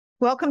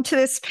Welcome to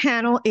this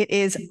panel. It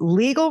is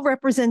Legal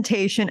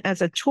Representation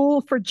as a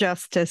Tool for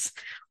Justice,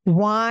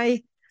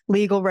 Why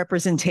Legal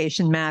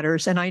Representation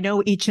Matters. And I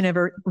know each and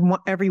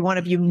every one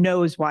of you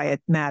knows why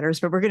it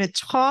matters, but we're going to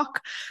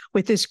talk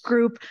with this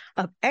group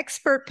of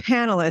expert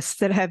panelists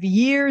that have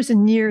years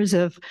and years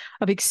of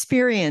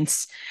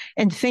experience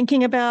in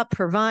thinking about,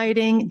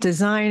 providing,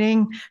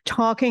 designing,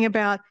 talking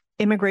about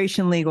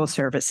immigration legal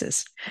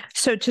services.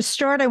 So to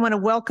start, I want to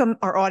welcome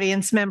our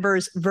audience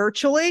members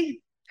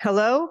virtually.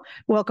 Hello,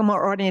 welcome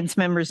our audience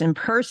members in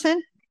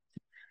person.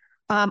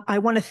 I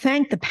want to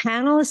thank the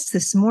panelists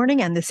this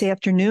morning and this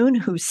afternoon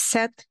who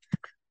set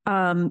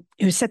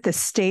the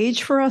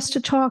stage for us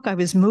to talk. I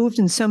was moved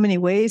in so many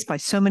ways by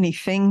so many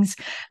things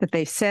that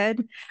they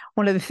said.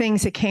 One of the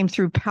things that came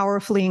through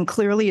powerfully and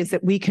clearly is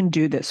that we can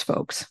do this,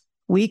 folks.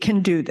 We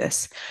can do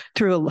this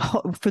through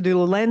the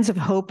lens of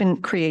hope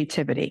and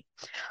creativity.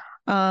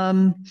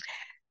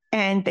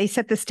 And they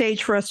set the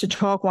stage for us to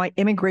talk why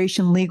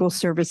immigration legal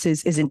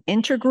services is an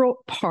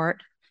integral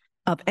part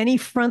of any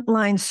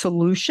frontline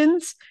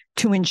solutions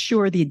to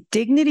ensure the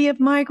dignity of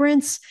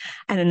migrants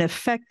and an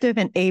effective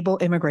and able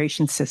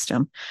immigration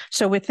system.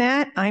 So with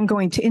that, I'm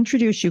going to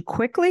introduce you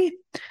quickly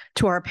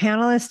to our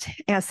panelists,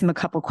 ask them a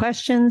couple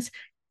questions,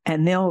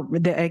 and they'll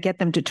get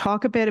them to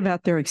talk a bit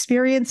about their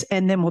experience,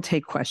 and then we'll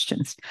take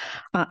questions.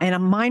 And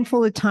I'm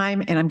mindful of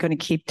time, and I'm going to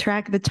keep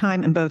track of the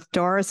time, and both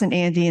Doris and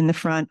Andy in the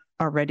front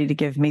are ready to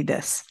give me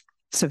this.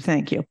 So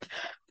thank you.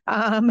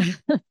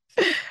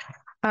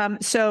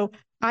 So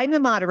I'm the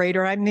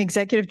moderator. I'm the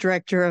executive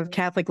director of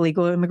Catholic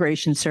Legal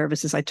Immigration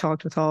Services. I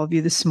talked with all of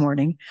you this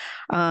morning.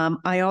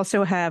 I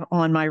also have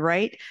on my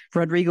right,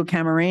 Rodrigo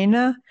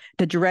Camarena,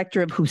 the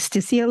director of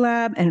Justicia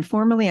Lab, and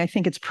formerly, I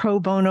think it's Pro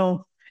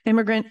Bono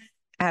Immigrant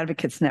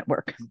Advocates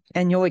Network.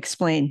 And you'll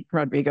explain,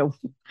 Rodrigo.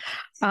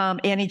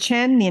 Annie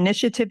Chen, the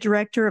initiative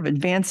director of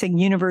Advancing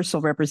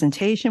Universal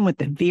Representation with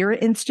the Vera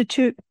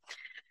Institute.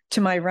 To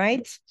my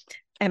right,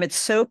 Emmett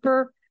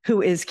Soper,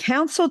 who is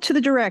counsel to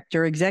the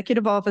director,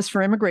 Executive Office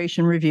for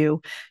Immigration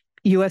Review,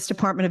 U.S.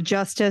 Department of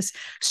Justice.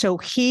 So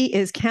he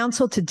is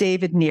counsel to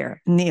David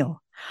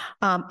Neal.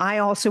 I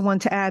also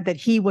want to add that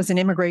he was an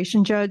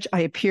immigration judge. I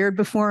appeared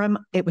before him.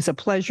 It was a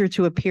pleasure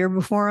to appear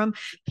before him.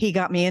 He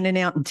got me in and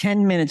out in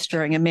 10 minutes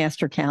during a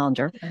master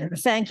calendar.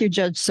 Thank you,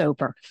 Judge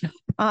Soper.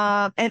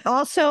 And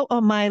also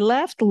on my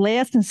left,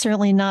 last and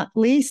certainly not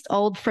least,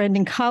 old friend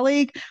and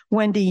colleague,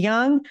 Wendy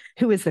Young,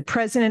 who is the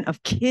president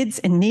of Kids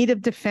in Need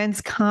of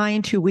Defense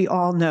Kind, who we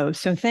all know.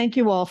 So thank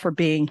you all for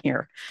being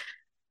here.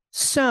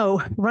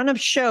 So run of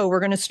show, we're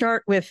going to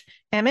start with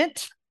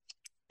Emmett.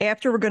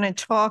 After, we're going to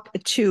talk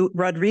to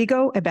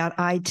Rodrigo about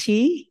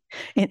IT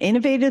and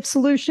innovative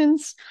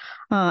solutions.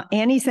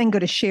 Annie's then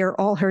going to share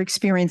all her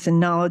experience and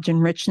knowledge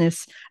and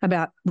richness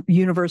about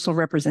universal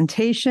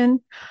representation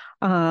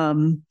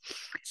and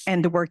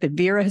the work that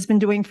Vera has been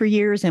doing for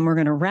years. And we're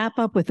going to wrap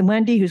up with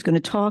Wendy, who's going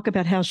to talk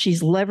about how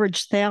she's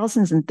leveraged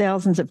thousands and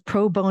thousands of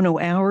pro bono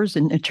hours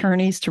and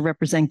attorneys to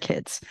represent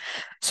kids.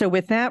 So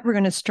with that, we're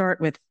going to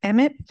start with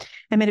Emmett.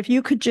 Emmett, if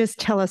you could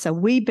just tell us a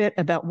wee bit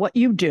about what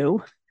you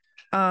do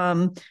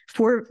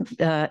for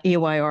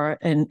EOIR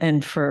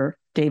and for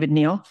David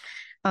Neal,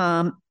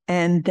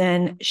 and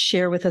then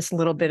share with us a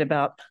little bit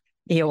about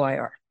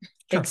EOIR.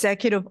 Sure.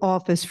 Executive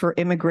Office for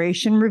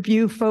Immigration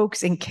Review,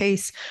 folks, in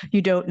case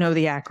you don't know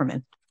the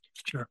acronym.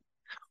 Sure.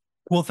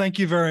 Well, thank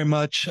you very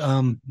much.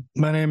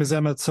 My name is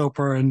Emmett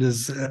Soper, and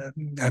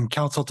I'm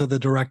counsel to the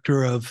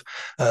director of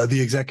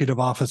the Executive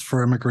Office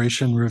for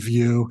Immigration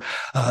Review.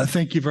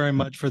 Thank you very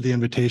much for the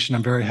invitation.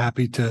 I'm very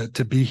happy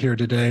to be here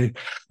today.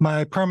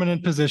 My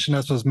permanent position,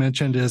 as was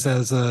mentioned, is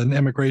as an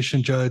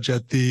immigration judge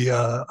at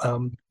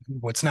the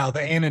what's now the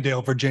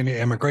Annandale, Virginia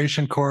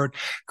Immigration Court.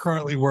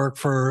 Currently work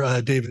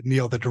for David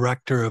Neal, the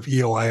director of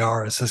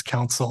EOIR, as his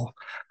counsel.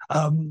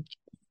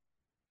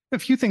 A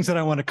few things that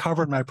I want to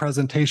cover in my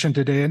presentation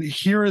today, and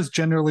here is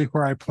generally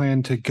where I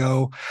plan to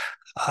go.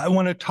 I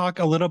want to talk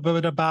a little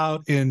bit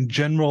about, in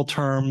general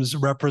terms,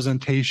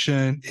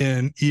 representation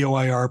in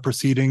EOIR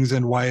proceedings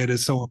and why it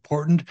is so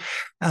important.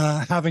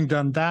 Having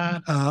done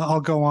that,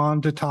 I'll go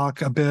on to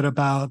talk a bit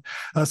about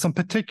some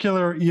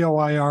particular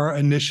EOIR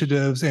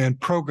initiatives and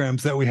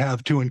programs that we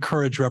have to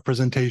encourage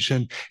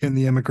representation in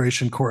the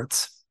immigration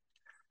courts.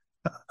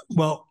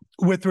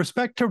 With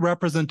respect to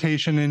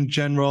representation in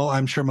general,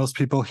 I'm sure most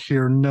people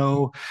here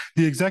know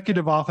the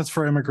Executive Office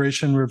for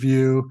Immigration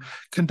Review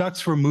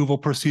conducts removal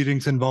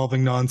proceedings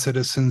involving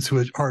non-citizens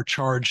who are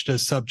charged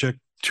as subject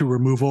to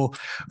removal.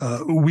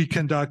 We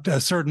conduct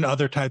certain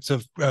other types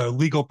of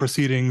legal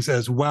proceedings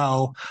as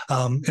well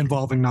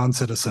involving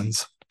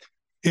non-citizens.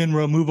 In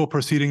removal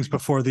proceedings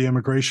before the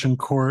immigration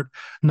court,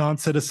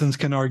 non-citizens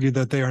can argue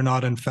that they are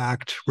not, in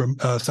fact,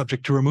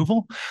 subject to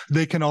removal.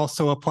 They can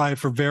also apply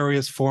for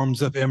various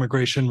forms of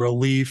immigration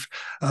relief,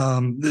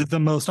 the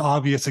most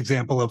obvious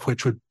example of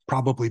which would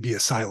probably be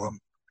asylum.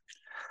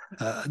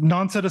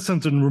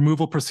 Non-citizens in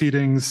removal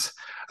proceedings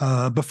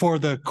before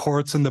the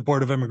courts and the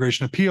Board of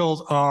Immigration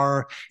Appeals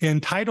are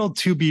entitled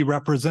to be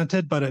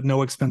represented, but at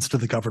no expense to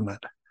the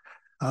government.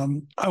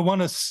 I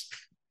want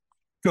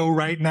to go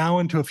right now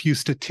into a few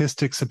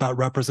statistics about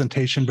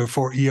representation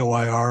before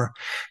EOIR.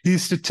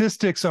 These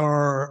statistics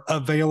are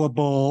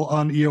available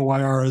on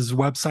EOIR's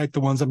website, the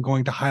ones I'm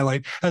going to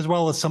highlight, as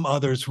well as some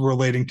others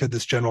relating to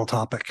this general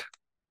topic.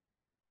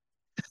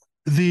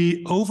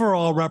 The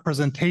overall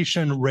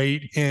representation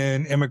rate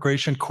in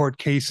immigration court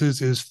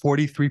cases is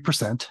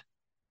 43%.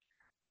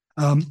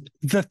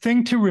 The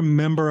thing to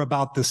remember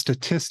about the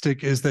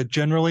statistic is that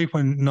generally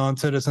when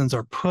non-citizens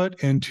are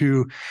put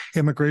into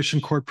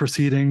immigration court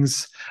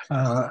proceedings,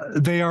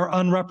 they are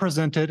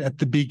unrepresented at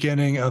the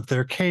beginning of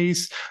their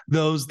case.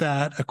 Those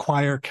that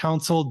acquire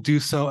counsel do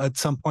so at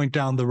some point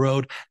down the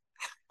road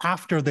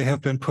after they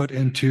have been put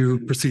into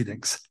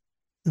proceedings.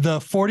 The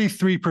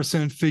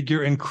 43%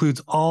 figure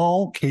includes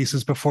all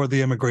cases before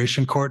the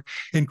immigration court,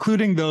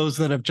 including those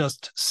that have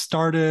just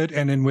started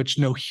and in which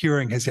no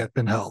hearing has yet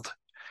been held.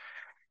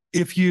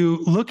 If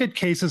you look at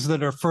cases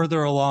that are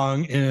further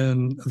along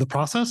in the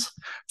process,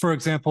 for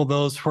example,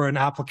 those where an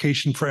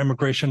application for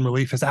immigration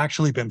relief has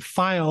actually been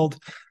filed,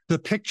 the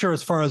picture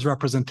as far as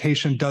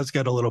representation does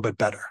get a little bit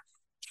better.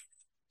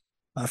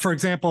 For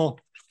example,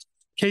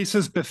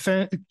 cases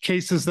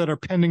that are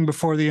pending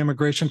before the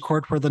immigration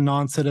court where the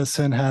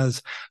non-citizen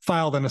has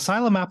filed an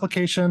asylum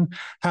application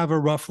have a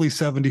roughly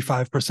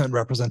 75%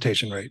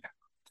 representation rate.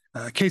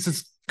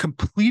 Cases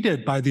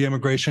completed by the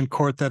immigration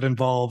court that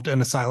involved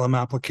an asylum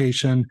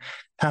application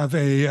have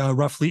a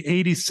roughly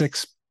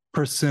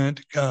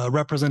 86%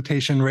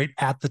 representation rate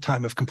at the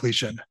time of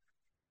completion.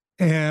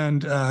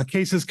 And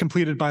cases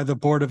completed by the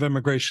Board of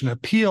Immigration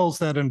Appeals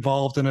that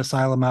involved an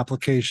asylum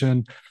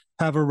application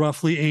have a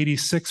roughly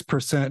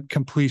 86%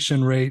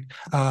 completion rate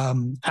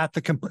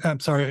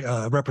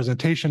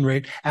representation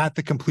rate at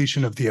the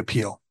completion of the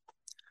appeal.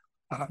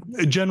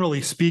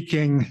 Generally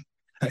speaking,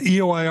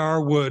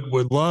 EOIR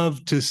would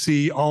love to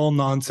see all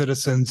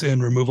non-citizens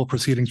in removal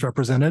proceedings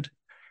represented.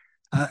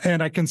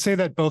 And I can say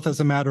that both as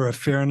a matter of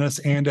fairness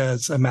and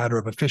as a matter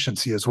of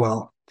efficiency as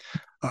well.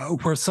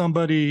 Where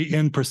somebody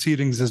in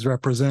proceedings is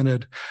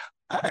represented,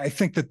 I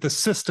think that the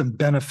system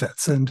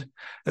benefits. And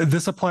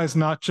this applies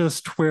not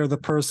just where the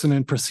person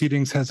in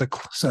proceedings has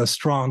a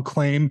strong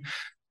claim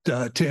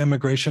to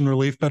immigration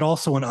relief, but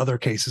also in other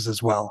cases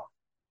as well.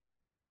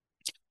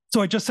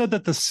 So I just said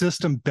that the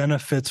system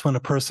benefits when a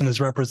person is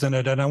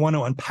represented, and I want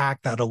to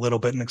unpack that a little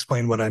bit and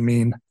explain what I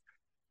mean.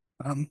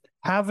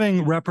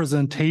 Having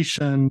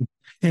representation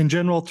in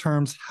general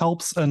terms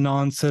helps a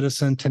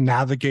non-citizen to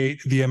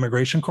navigate the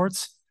immigration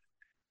courts,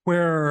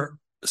 where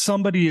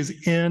somebody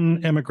is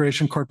in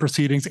immigration court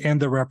proceedings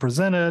and they're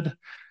represented.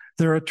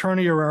 Their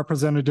attorney or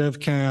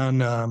representative can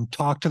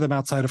talk to them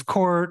outside of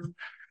court,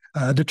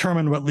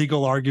 determine what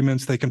legal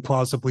arguments they can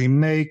plausibly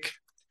make,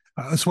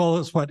 as well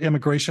as what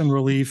immigration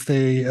relief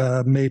they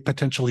may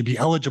potentially be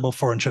eligible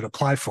for and should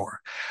apply for.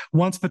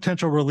 Once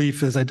potential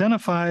relief is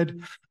identified,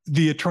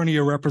 the attorney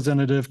or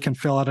representative can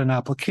fill out an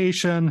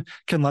application,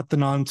 can let the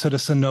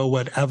non-citizen know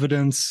what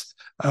evidence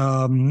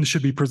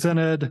should be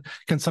presented,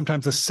 can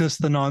sometimes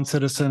assist the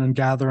non-citizen in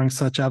gathering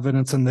such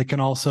evidence, and they can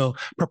also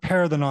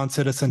prepare the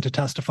non-citizen to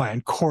testify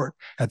in court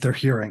at their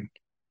hearing.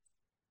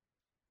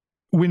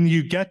 When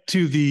you get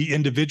to the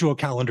individual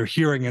calendar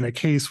hearing in a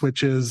case,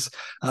 which is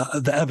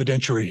the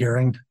evidentiary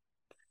hearing,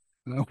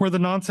 where the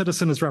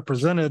non-citizen is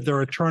represented,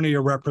 their attorney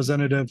or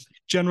representative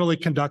generally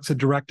conducts a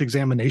direct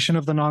examination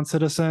of the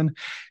non-citizen.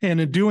 And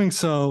in doing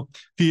so,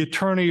 the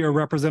attorney or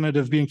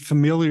representative, being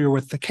familiar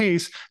with the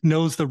case,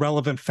 knows the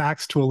relevant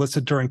facts to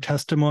elicit during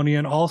testimony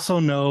and also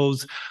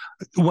knows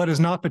what is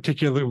not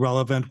particularly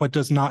relevant, what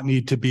does not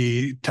need to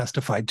be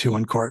testified to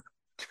in court.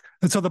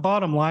 And so the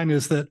bottom line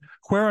is that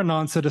where a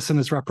non-citizen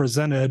is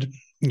represented,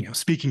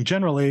 speaking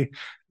generally,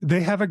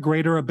 they have a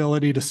greater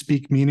ability to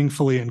speak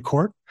meaningfully in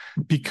court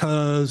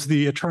because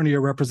the attorney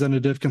or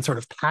representative can sort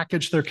of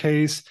package their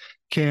case,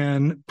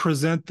 can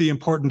present the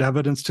important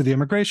evidence to the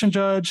immigration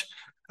judge,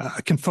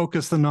 can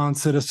focus the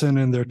non-citizen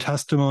in their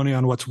testimony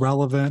on what's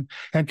relevant,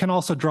 and can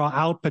also draw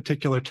out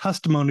particular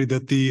testimony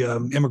that the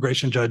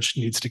immigration judge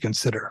needs to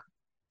consider.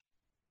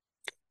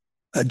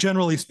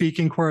 Generally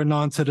speaking, where a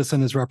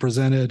non-citizen is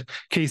represented,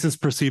 cases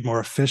proceed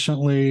more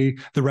efficiently,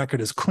 the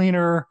record is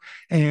cleaner,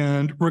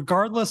 and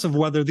regardless of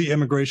whether the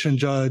immigration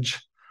judge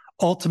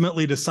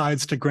ultimately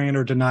decides to grant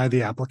or deny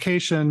the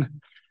application,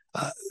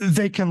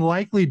 they can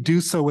likely do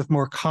so with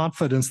more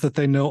confidence that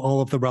they know all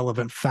of the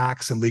relevant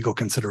facts and legal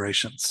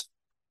considerations.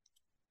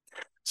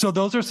 So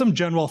those are some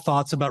general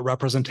thoughts about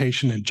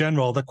representation in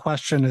general. The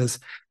question is,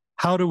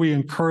 how do we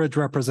encourage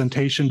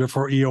representation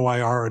before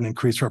EOIR and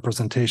increase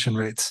representation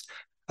rates?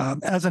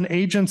 As an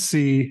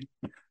agency,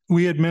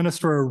 we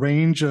administer a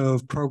range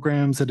of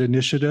programs and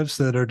initiatives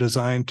that are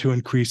designed to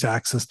increase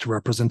access to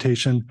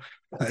representation.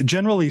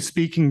 Generally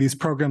speaking, these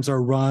programs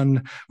are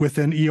run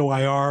within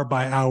EOIR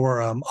by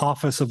our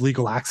Office of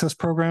Legal Access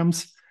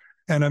Programs.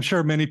 And I'm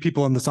sure many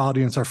people in this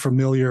audience are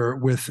familiar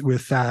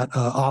with that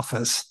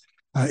office.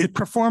 It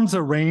performs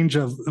a range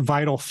of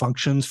vital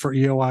functions for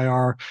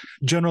EOIR,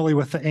 generally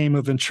with the aim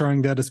of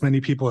ensuring that as many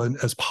people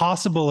as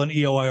possible in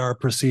EOIR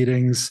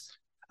proceedings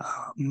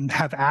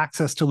have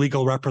access to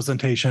legal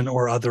representation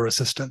or other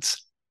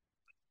assistance.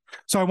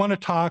 So I want to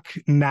talk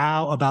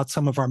now about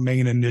some of our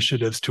main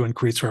initiatives to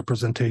increase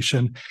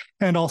representation.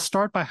 And I'll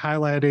start by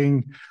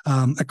highlighting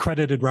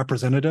accredited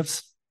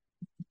representatives.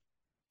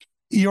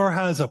 EOR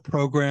has a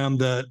program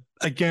that,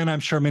 again, I'm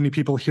sure many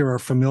people here are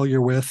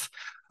familiar with,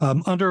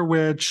 under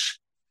which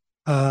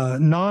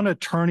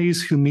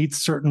non-attorneys who meet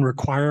certain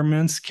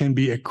requirements can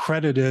be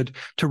accredited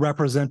to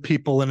represent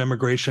people in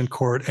immigration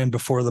court and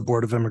before the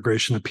Board of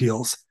Immigration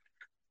Appeals.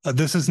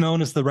 This is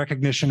known as the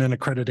Recognition and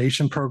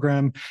Accreditation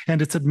Program,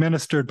 and it's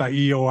administered by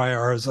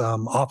EOIR's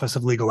Office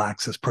of Legal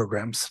Access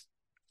Programs.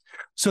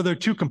 So there are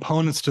two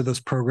components to this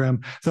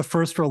program. The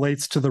first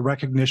relates to the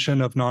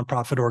recognition of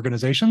nonprofit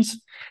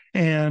organizations,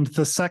 and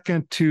the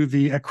second to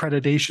the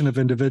accreditation of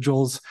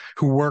individuals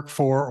who work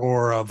for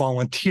or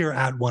volunteer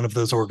at one of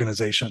those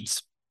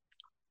organizations.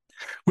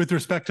 With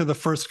respect to the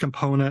first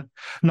component,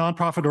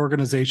 nonprofit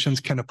organizations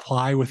can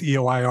apply with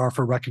EOIR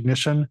for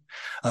recognition.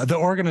 The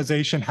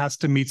organization has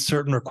to meet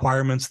certain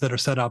requirements that are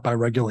set out by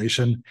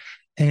regulation.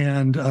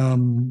 And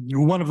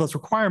one of those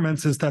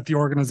requirements is that the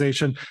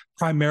organization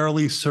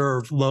primarily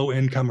serve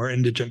low-income or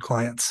indigent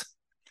clients.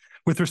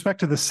 With respect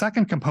to the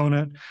second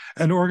component,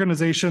 an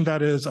organization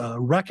that is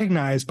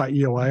recognized by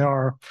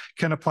EOIR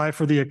can apply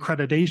for the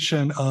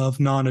accreditation of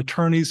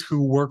non-attorneys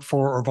who work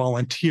for or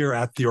volunteer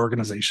at the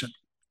organization.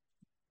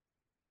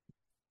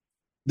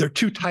 There are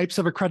two types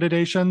of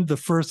accreditation. The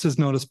first is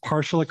known as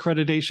partial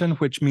accreditation,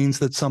 which means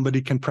that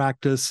somebody can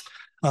practice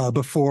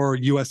before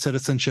U.S.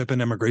 Citizenship and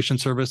Immigration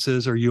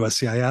Services, or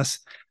USCIS.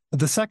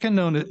 The second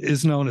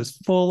is known as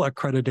full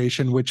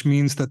accreditation, which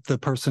means that the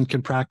person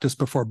can practice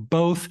before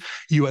both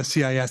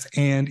USCIS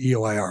and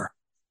EOIR.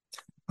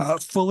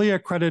 Fully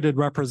accredited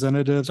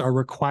representatives are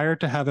required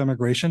to have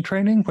immigration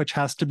training, which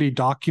has to be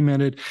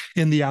documented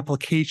in the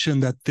application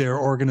that their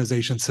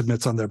organization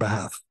submits on their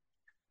behalf.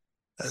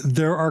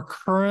 There are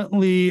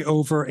currently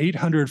over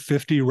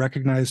 850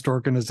 recognized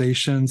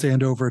organizations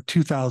and over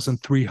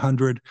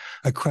 2,300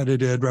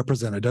 accredited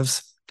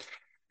representatives.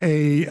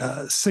 A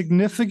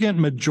significant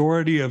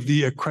majority of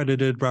the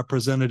accredited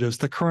representatives,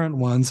 the current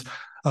ones,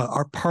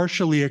 are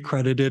partially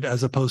accredited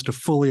as opposed to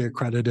fully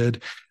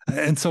accredited,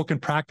 and so can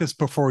practice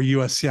before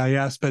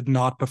USCIS, but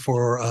not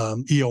before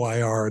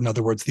EOIR, in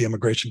other words, the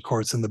immigration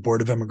courts and the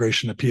Board of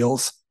Immigration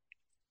Appeals.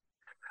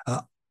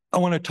 I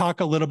want to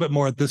talk a little bit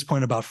more at this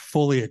point about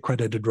fully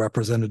accredited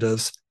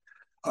representatives.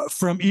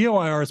 From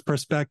EOIR's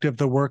perspective,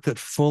 the work that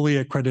fully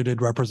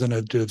accredited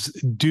representatives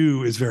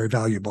do is very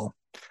valuable.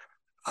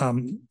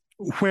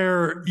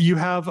 Where you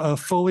have a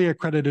fully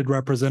accredited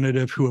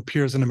representative who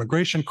appears in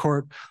immigration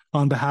court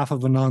on behalf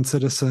of a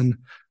non-citizen,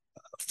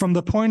 from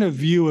the point of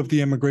view of the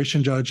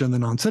immigration judge and the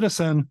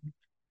non-citizen,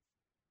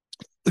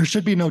 there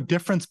should be no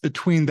difference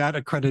between that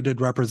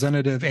accredited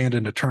representative and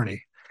an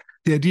attorney.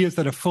 The idea is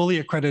that a fully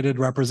accredited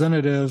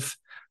representative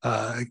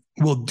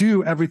will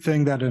do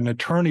everything that an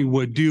attorney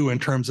would do in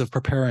terms of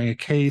preparing a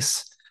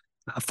case,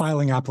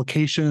 filing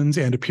applications,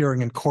 and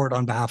appearing in court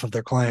on behalf of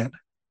their client.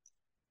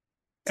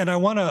 And I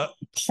want to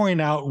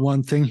point out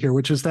one thing here,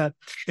 which is that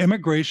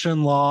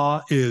immigration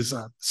law is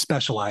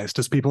specialized,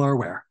 as people are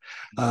aware.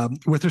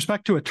 With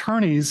respect to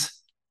attorneys,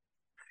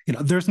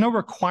 there's no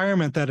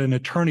requirement that an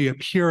attorney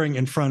appearing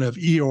in front of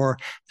EOR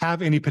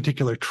have any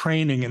particular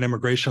training in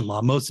immigration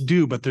law. Most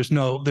do, but there's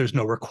no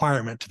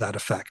requirement to that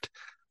effect.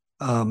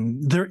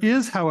 There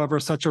is, however,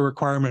 such a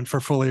requirement for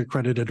fully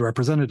accredited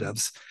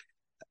representatives.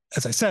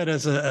 As I said,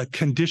 as a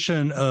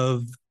condition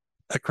of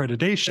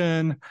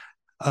accreditation,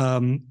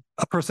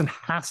 a person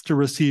has to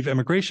receive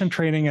immigration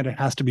training, and it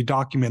has to be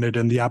documented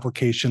in the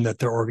application that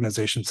their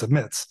organization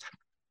submits.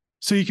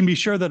 So you can be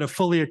sure that a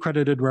fully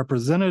accredited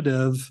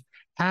representative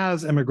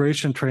has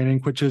immigration training,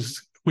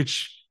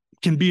 which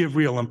can be of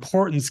real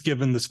importance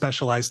given the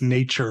specialized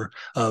nature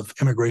of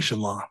immigration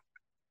law.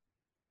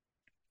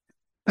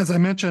 As I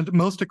mentioned,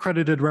 most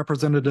accredited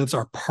representatives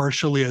are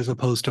partially as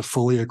opposed to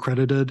fully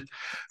accredited.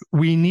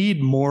 We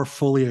need more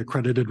fully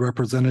accredited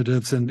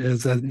representatives, and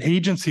as an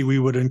agency, we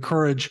would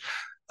encourage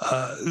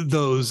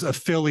those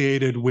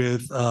affiliated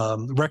with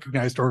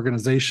recognized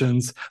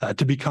organizations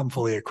to become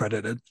fully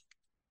accredited.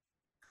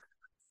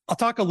 I'll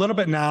talk a little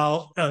bit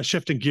now,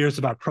 shifting gears,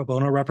 about pro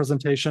bono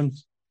representation.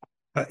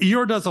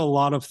 EOR does a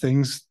lot of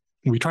things.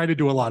 We try to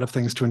do a lot of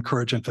things to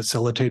encourage and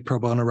facilitate pro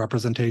bono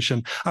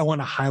representation. I want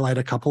to highlight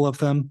a couple of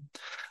them.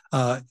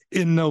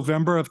 In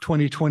November of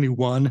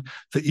 2021,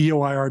 the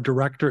EOIR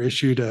director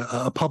issued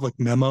a public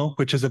memo,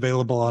 which is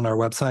available on our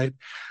website,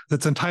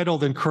 that's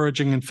entitled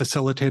Encouraging and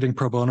Facilitating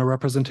Pro Bono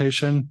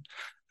Representation.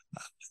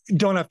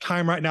 Don't have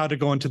time right now to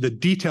go into the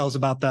details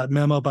about that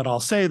memo, but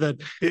I'll say that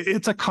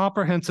it's a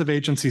comprehensive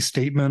agency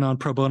statement on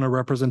pro bono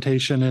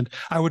representation, and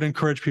I would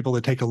encourage people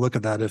to take a look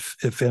at that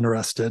if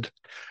interested.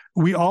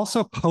 We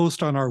also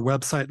post on our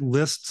website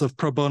lists of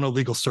pro bono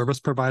legal service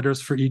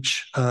providers for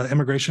each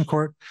immigration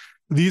court.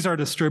 These are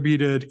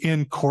distributed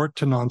in court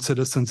to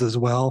non-citizens as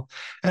well.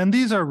 And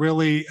these are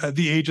really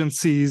the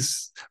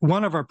agency's,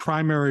 one of our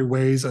primary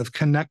ways of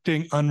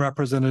connecting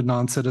unrepresented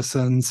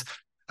non-citizens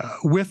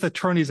with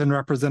attorneys and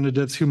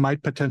representatives who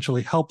might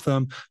potentially help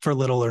them for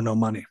little or no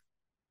money.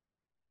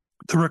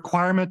 The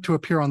requirement to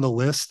appear on the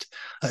list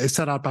is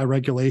set out by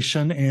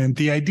regulation, and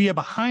the idea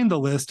behind the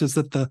list is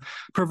that the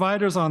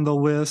providers on the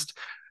list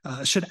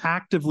should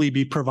actively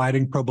be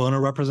providing pro bono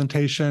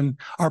representation.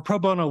 Our pro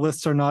bono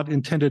lists are not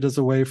intended as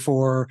a way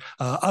for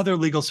other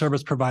legal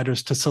service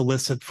providers to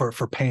solicit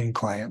for paying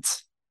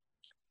clients.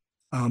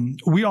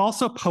 We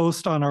also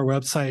post on our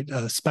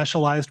website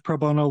specialized pro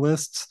bono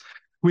lists.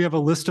 We have a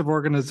list of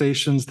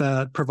organizations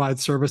that provide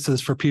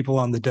services for people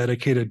on the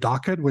dedicated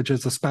docket, which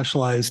is a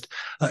specialized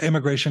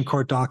immigration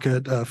court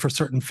docket for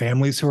certain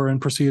families who are in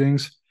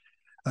proceedings.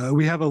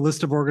 We have a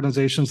list of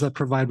organizations that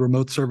provide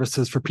remote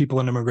services for people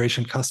in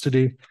immigration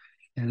custody.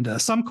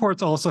 And some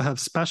courts also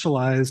have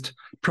specialized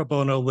pro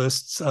bono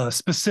lists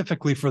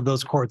specifically for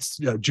those courts'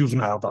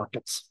 juvenile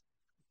dockets.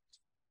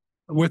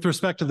 With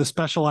respect to the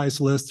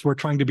specialized lists, we're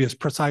trying to be as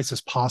precise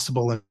as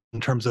possible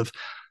in terms of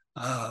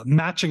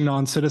matching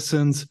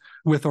non-citizens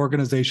with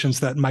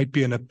organizations that might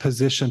be in a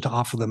position to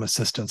offer them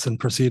assistance in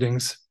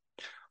proceedings.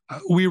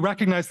 We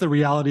recognize the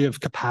reality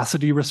of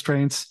capacity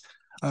restraints.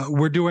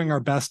 We're doing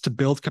our best to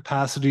build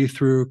capacity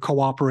through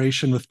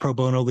cooperation with pro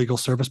bono legal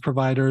service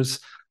providers,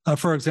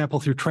 for example,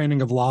 through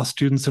training of law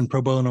students and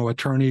pro bono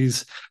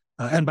attorneys,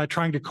 and by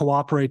trying to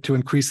cooperate to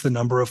increase the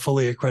number of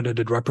fully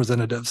accredited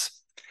representatives.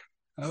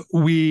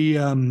 We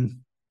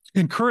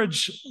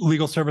encourage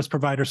legal service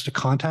providers to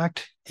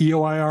contact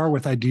EOIR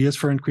with ideas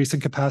for increasing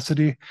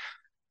capacity.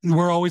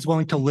 We're always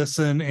willing to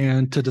listen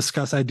and to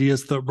discuss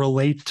ideas that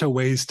relate to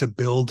ways to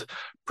build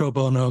pro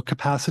bono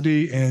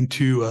capacity and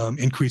to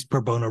increase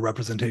pro bono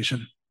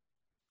representation.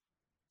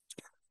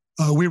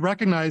 We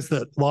recognize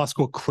that law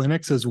school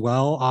clinics as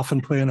well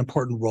often play an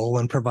important role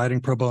in providing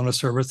pro bono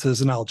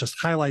services, and I'll just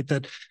highlight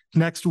that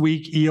next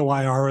week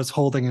EOIR is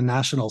holding a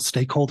national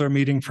stakeholder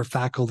meeting for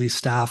faculty,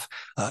 staff,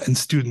 and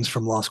students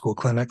from law school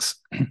clinics.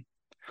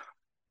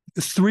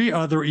 3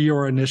 other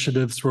EOR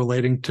initiatives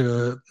relating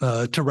to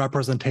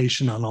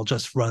representation, and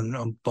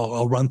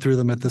I'll run through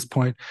them at this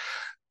point.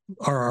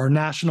 Our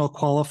National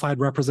Qualified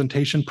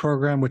Representation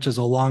Program, which is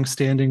a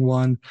longstanding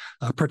one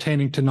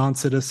pertaining to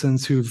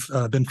non-citizens who've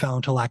been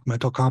found to lack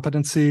mental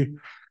competency.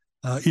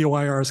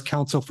 EOIR's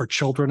Council for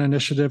Children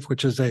Initiative,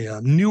 which is a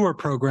newer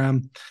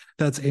program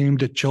that's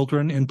aimed at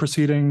children in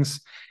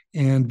proceedings.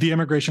 And the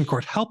Immigration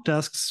Court Help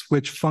Desks,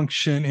 which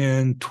function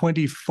in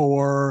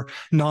 24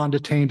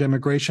 non-detained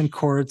immigration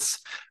courts,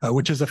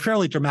 which is a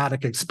fairly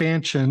dramatic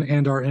expansion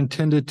and are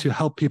intended to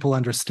help people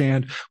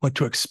understand what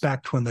to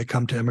expect when they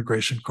come to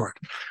immigration court.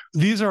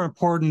 These are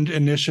important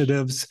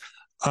initiatives,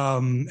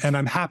 and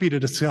I'm happy to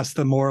discuss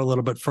them more a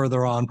little bit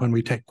further on when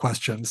we take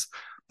questions.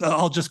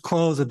 I'll just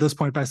close at this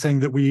point by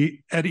saying that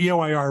we at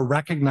EOIR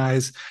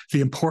recognize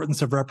the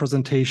importance of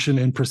representation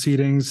in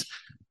proceedings.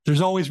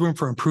 There's always room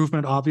for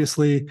improvement,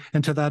 obviously,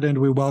 and to that end,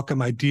 we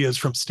welcome ideas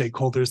from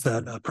stakeholders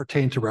that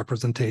pertain to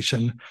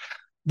representation.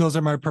 Those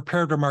are my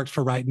prepared remarks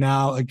for right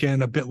now.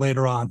 Again, a bit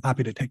later on,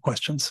 happy to take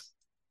questions.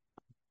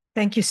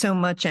 Thank you so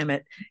much,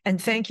 Emmett.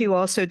 And thank you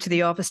also to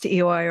the Office to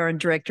EOIR and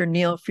Director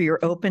Neal for your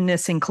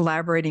openness in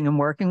collaborating and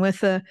working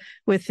with the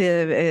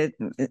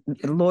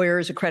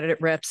lawyers, accredited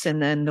reps,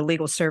 and then the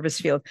legal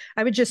service field.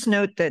 I would just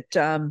note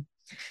that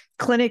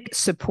clinic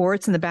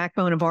supports and the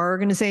backbone of our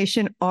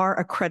organization are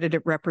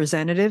accredited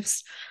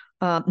representatives,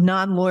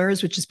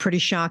 non-lawyers, which is pretty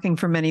shocking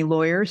for many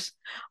lawyers.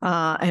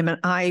 And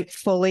I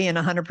fully and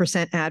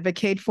 100%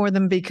 advocate for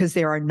them because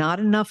there are not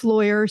enough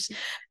lawyers.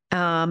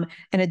 And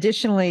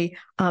additionally,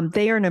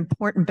 they are an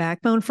important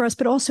backbone for us,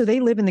 but also they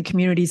live in the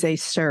communities they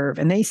serve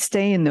and they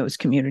stay in those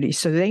communities.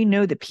 So they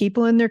know the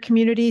people in their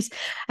communities.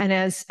 And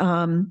as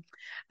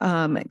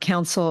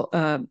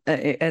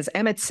as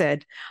Emmett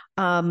said,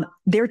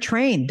 they're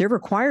trained. They're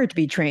required to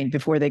be trained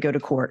before they go to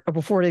court or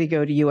before they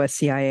go to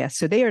USCIS.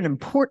 So they are an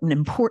important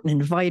and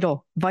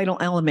vital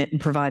element in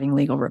providing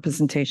legal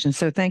representation.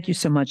 So thank you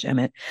so much,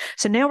 Emmett.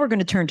 So now we're going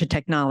to turn to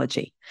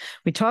technology.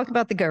 We talked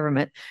about the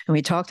government and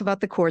we talked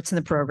about the courts and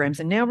the programs,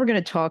 and now we're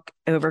going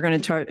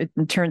to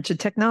turn to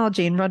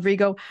technology. And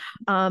Rodrigo,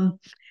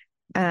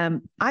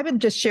 I would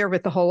just share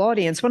with the whole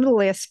audience, one of the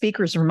last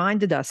speakers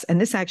reminded us, and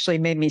this actually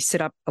made me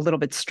sit up a little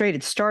bit straight,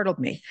 it startled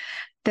me,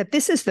 that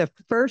this is the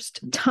first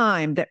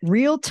time that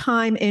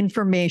real-time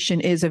information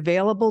is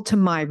available to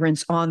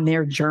migrants on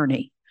their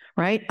journey,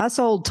 right? Us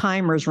old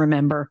timers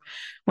remember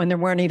when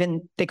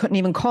they couldn't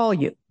even call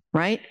you,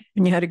 right?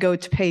 And you had to go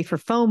to pay for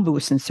phone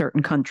booths in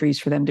certain countries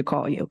for them to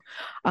call you.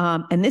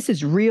 And this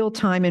is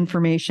real-time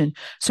information.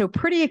 So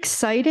pretty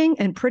exciting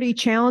and pretty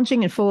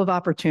challenging and full of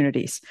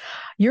opportunities.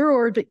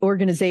 Your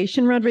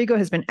organization, Rodrigo,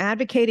 has been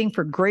advocating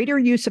for greater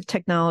use of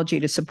technology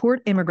to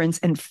support immigrants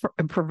and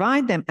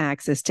provide them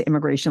access to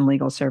immigration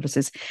legal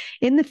services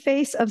in the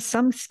face of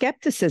some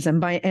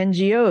skepticism by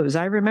NGOs.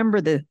 I remember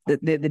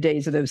the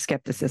days of those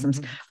skepticisms.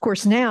 Of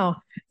course,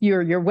 now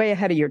you're way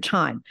ahead of your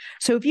time.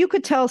 So if you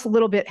could tell us a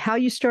little bit how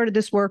you started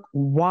this work,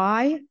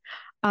 why,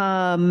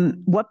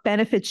 what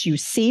benefits you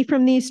see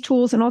from these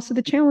tools, and also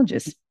the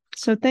challenges.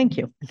 So thank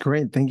you.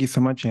 Great. Thank you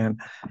so much, Anne.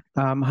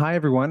 Hi,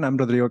 everyone. I'm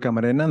Rodrigo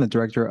Camarena. I'm the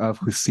director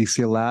of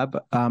Justicia Lab.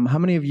 How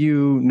many of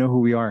you know who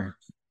we are?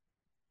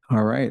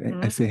 All right,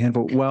 I see a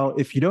handful. Well,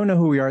 if you don't know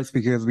who we are, it's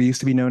because we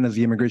used to be known as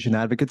the Immigration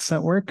Advocates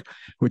Network,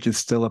 which is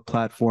still a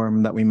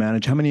platform that we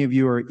manage. How many of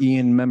you are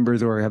IAN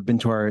members or have been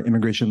to our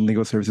Immigration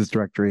Legal Services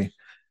Directory,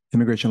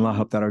 Immigration Law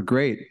Help that are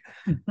great?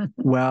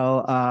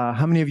 Well,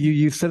 how many of you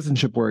use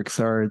Citizenship Works,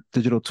 our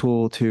digital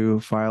tool to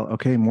file?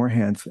 Okay, more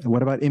hands.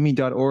 What about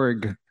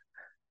IMMI.org?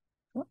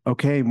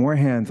 Okay, more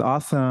hands.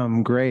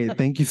 Awesome, great.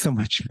 Thank you so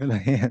much for the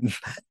hands.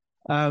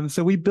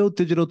 So we build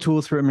digital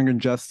tools for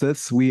immigrant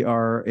justice. We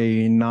are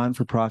a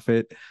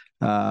non-for-profit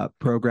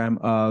program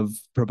of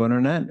Pro Bono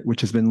Net,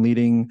 which has been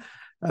leading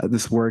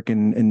this work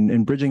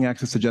in bridging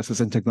access to justice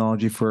and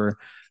technology for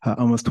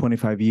almost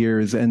 25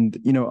 years. And,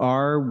 you know,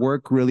 our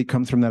work really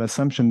comes from that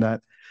assumption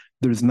that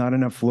there's not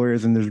enough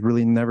lawyers and there's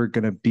really never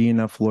going to be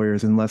enough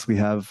lawyers unless we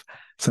have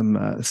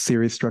some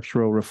serious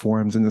structural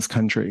reforms in this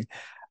country.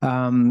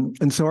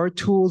 And so our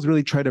tools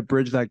really try to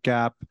bridge that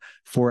gap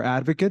for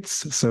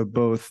advocates, so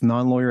both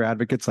non-lawyer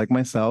advocates like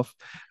myself,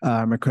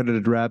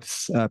 accredited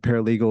reps,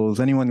 paralegals,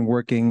 anyone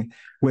working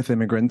with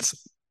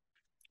immigrants.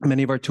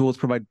 Many of our tools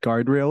provide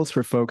guardrails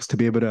for folks to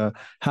be able to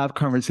have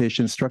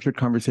conversations, structured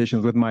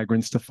conversations with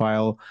migrants to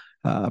file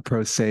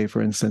pro se,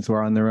 for instance,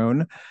 or on their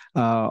own.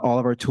 All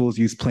of our tools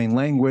use plain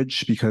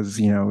language because,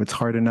 you know, it's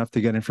hard enough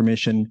to get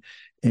information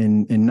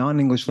in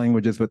non-English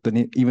languages, but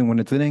then even when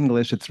it's in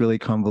English, it's really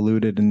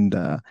convoluted and,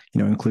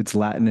 you know, includes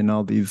Latin and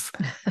all these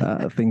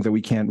things that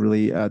we can't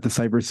really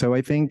decipher. So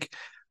I think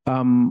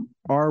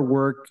our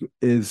work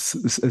is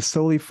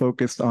solely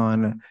focused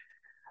on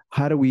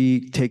how do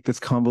we take this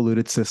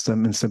convoluted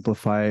system and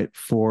simplify it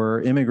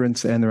for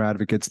immigrants and their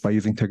advocates by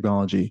using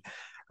technology?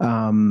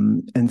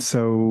 And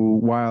so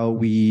while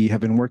we have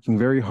been working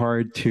very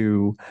hard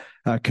to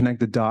connect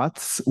the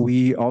dots,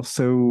 we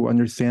also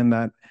understand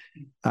that,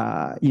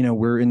 you know,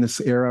 we're in this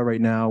era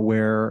right now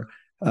where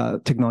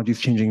technology is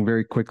changing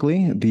very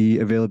quickly. The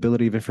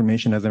availability of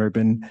information has never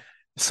been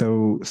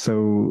so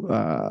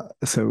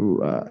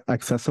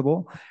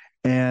accessible.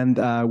 And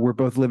we're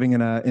both living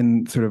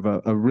in sort of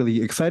a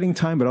really exciting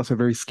time, but also a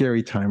very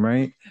scary time,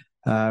 right?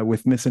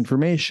 With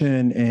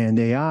misinformation and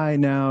AI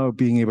now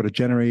being able to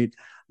generate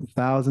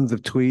thousands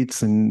of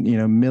tweets and, you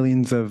know,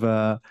 millions of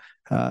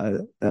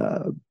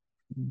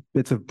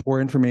bits of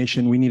poor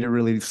information. We need to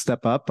really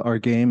step up our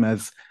game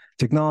as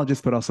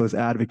technologists, but also as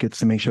advocates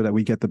to make sure that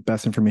we get the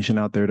best information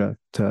out there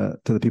to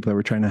the people that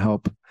we're trying to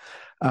help.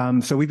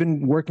 So we've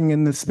been working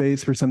in this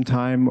space for some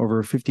time,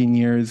 over 15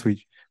 years.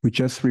 We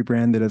just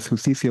rebranded as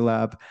Justicia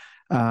Lab.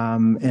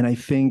 And I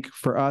think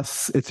for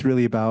us, it's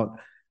really about,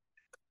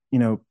 you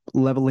know,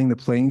 leveling the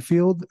playing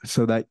field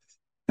so that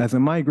as a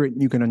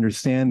migrant, you can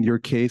understand your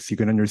case, you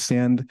can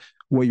understand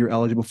what you're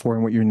eligible for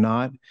and what you're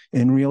not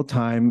in real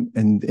time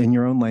and in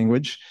your own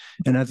language.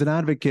 And as an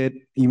advocate,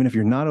 even if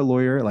you're not a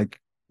lawyer like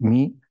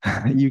me,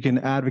 you can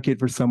advocate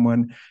for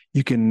someone,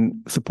 you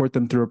can support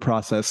them through a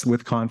process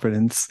with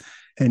confidence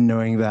and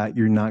knowing that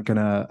you're not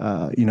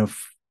gonna, you know,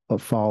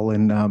 fall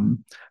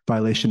in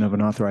violation of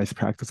an authorized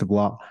practice of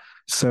law.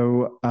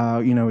 So,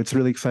 you know, it's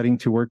really exciting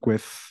to work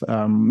with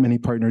many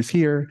partners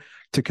here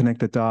to connect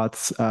the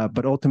dots.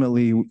 But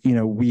ultimately, you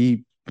know,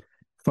 we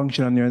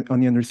function on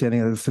the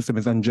understanding that the system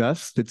is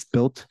unjust. It's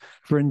built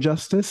for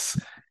injustice.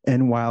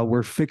 And while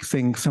we're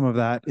fixing some of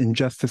that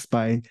injustice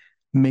by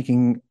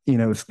making, you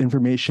know,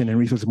 information and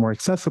resources more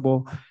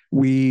accessible,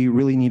 we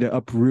really need to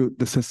uproot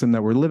the system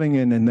that we're living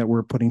in and that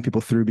we're putting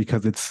people through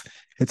because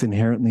it's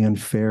inherently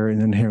unfair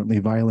and inherently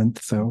violent.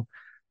 So,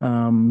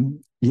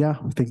 yeah,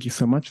 thank you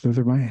so much. Those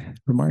are my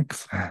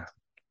remarks.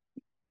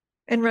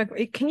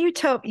 And can you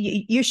tell,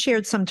 you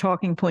shared some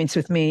talking points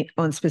with me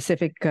on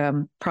specific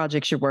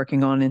projects you're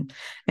working on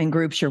and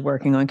groups you're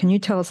working on. Can you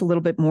tell us a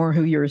little bit more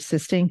who you're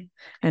assisting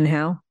and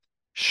how?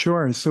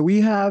 Sure. So we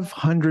have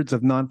hundreds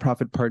of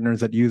nonprofit partners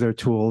that use our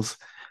tools.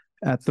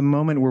 At the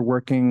moment, we're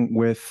working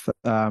with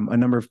a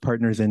number of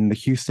partners in the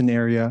Houston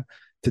area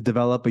to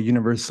develop a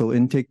universal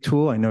intake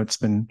tool. I know it's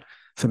been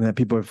something that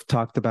people have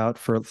talked about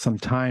for some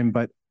time,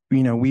 but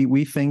you know,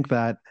 we think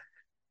that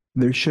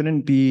there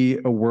shouldn't be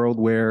a world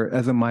where,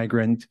 as a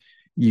migrant,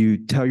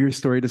 you tell your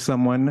story to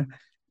someone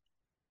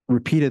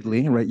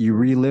repeatedly, right? You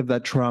relive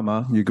that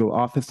trauma, you go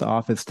office to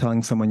office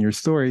telling someone your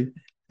story,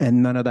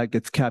 and none of that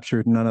gets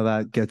captured, none of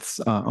that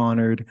gets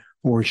honored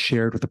or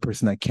shared with the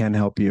person that can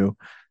help you.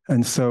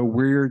 And so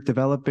we're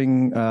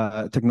developing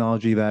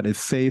technology that is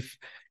safe,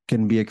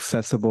 can be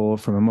accessible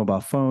from a mobile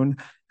phone,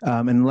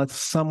 and lets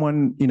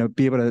someone, you know,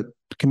 be able to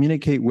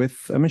communicate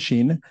with a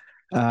machine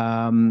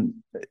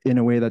in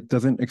a way that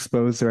doesn't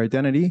expose their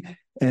identity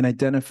and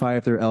identify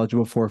if they're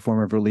eligible for a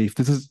form of relief.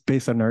 This is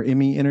based on our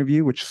IMMI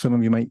interview, which some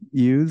of you might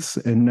use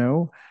and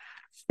know.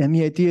 And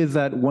the idea is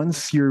that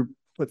once you're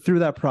put through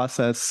that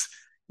process,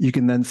 you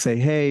can then say,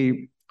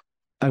 hey,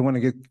 I want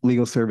to get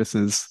legal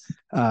services,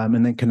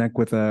 and then connect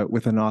with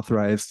an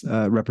authorized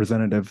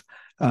representative.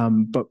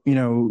 But you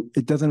know,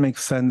 it doesn't make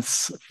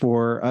sense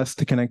for us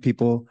to connect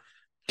people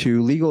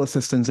to legal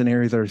assistance in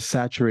areas that are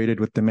saturated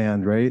with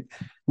demand, right?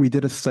 We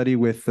did a study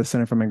with the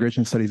Center for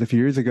Migration Studies a few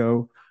years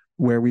ago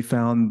where we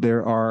found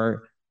there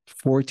are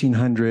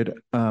 1,400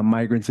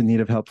 migrants in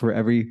need of help for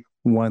every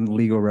one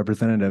legal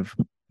representative.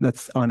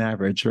 That's on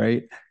average,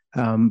 right?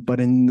 But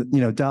in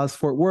Dallas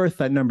Fort Worth,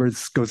 that number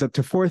goes up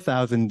to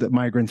 4,000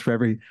 migrants for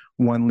every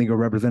one legal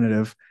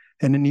representative.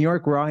 And in New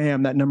York, where I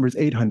am, that number is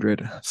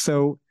 800.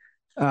 So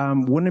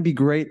wouldn't it be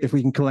great if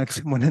we can collect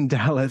someone in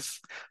Dallas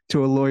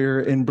to a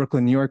lawyer in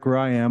Brooklyn, New York, where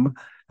I am,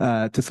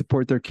 to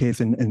support their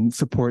case and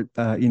support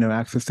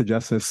access to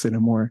justice in a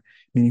more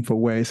meaningful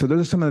way. So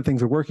those are some of the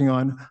things we're working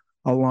on,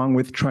 along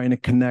with trying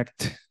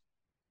to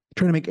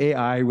make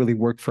AI really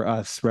work for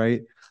us,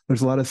 right?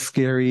 There's a lot of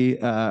scary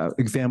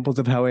examples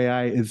of how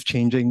AI is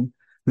changing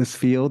this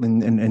field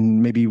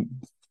and maybe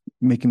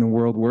making the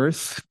world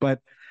worse. But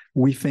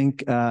we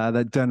think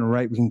that done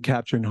right, we can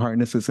capture and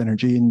harness this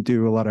energy and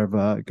do a lot of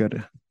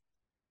good.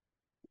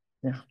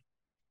 Yeah.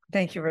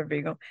 Thank you,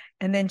 Rodrigo.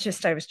 And then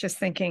I was just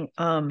thinking,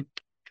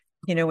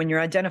 when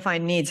you're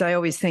identifying needs, I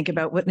always think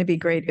about, wouldn't it be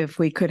great if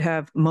we could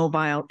have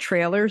mobile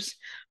trailers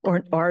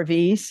or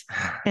RVs,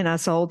 and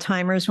us old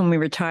timers, when we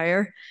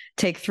retire,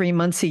 take 3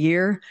 months a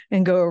year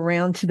and go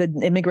around to the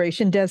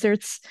immigration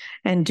deserts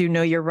and do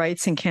know your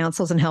rights and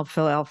councils and help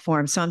fill out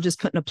forms. So I'm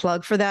just putting a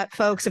plug for that,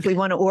 folks. If we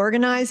want to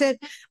organize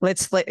it,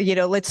 let's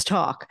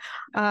talk.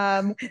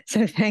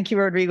 So thank you,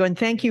 Rodrigo. And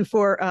thank you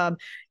for,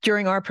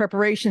 during our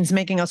preparations,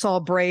 making us all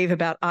brave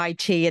about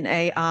IT and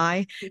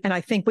AI. And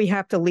I think we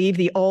have to leave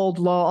the old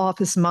law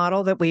office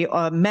model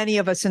that many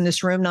of us in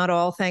this room, not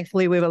all,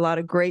 thankfully, we have a lot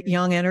of great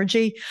young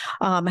energy,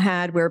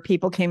 had, where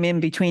people came in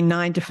between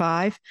 9 to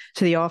 5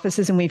 to the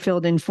offices and we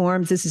filled in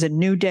forms. This is a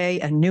new day,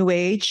 a new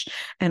age.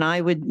 And I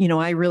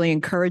really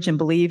encourage and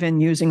believe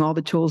in using all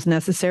the tools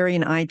necessary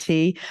in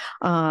IT.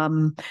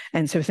 And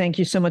so thank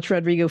you so much,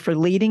 Rodrigo, for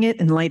leading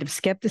it in light of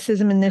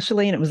skepticism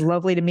initially. And it was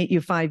lovely to meet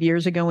you 5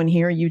 years ago and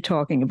hear you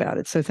talking about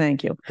it. So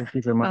thank you. Thank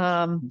you so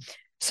much.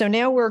 So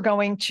now we're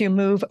going to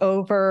move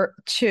over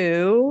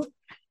to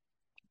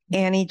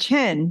Annie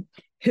Chen,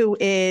 who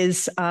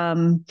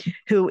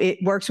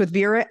works with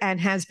Vera and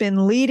has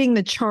been leading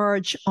the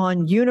charge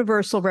on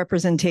universal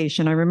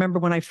representation. I remember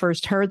when I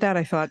first heard that,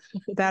 I thought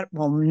that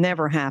will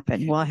never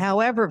happen. Well,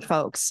 however,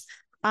 folks,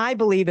 I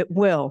believe it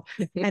will.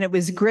 And it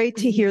was great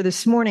to hear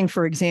this morning,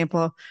 for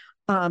example,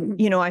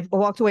 I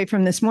walked away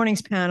from this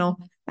morning's panel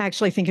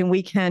actually thinking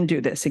we can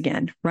do this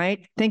again,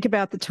 right? Think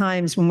about the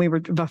times when we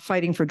were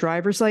fighting for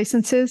driver's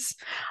licenses,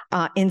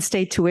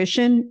 in-state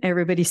tuition.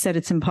 Everybody said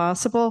it's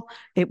impossible.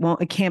 It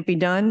can't be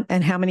done.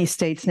 And how many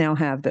states now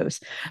have those?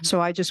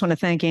 So I just want to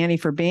thank Annie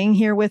for being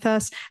here with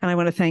us. And I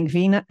want to thank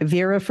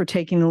Vera for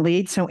taking the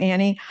lead. So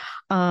Annie,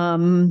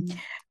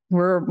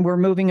 we're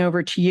moving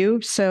over to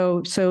you.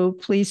 So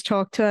please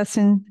talk to us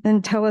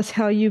and tell us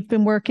how you've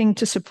been working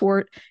to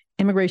support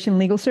immigration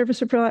legal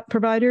service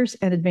providers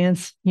and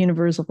advance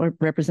universal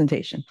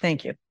representation.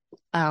 Thank you.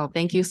 Oh,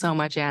 thank you so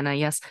much, Anna.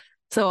 Yes.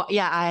 So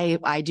yeah, I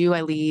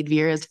lead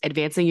Vera's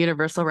Advancing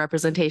Universal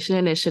Representation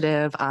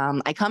Initiative.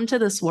 I come to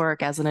this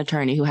work as an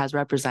attorney who has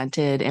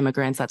represented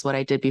immigrants. That's what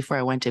I did before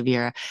I went to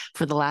Vera.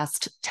 For the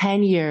last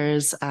 10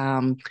 years,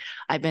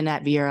 I've been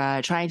at Vera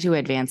trying to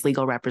advance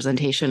legal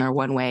representation, or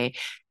one way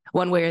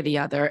or the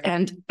other.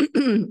 And,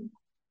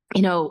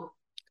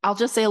 I'll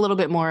just say a little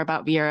bit more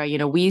about Vera.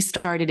 We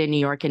started in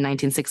New York in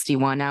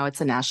 1961. Now it's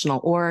a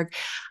national org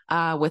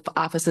with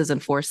offices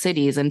in 4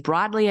 cities. And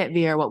broadly at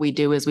Vera, what we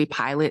do is we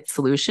pilot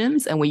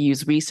solutions and we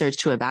use research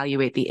to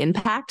evaluate the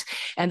impact.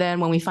 And then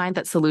when we find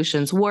that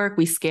solutions work,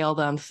 we scale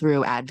them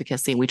through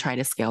advocacy and we try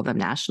to scale them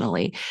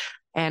nationally.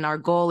 And our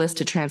goal is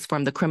to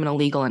transform the criminal,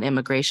 legal, and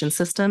immigration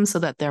systems so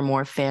that they're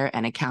more fair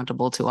and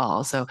accountable to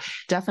all. So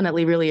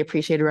definitely really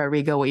appreciated,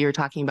 Rodrigo, what you were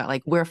talking about.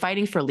 Like, we're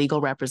fighting for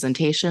legal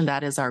representation.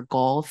 That is our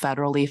goal,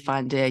 federally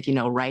funded,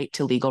 right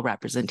to legal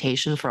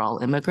representation for all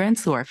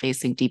immigrants who are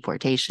facing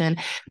deportation,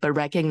 but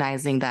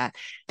recognizing that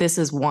this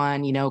is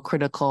one,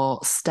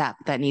 critical step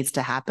that needs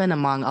to happen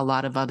among a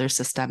lot of other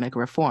systemic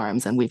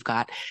reforms. And we've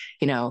got,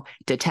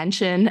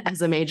 detention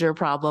as a major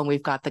problem.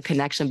 We've got the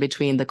connection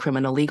between the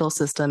criminal legal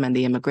system and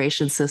the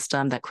immigration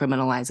system that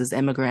criminalizes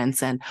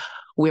immigrants. And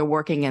we're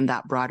working in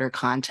that broader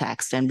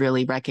context and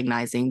really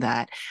recognizing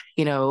that,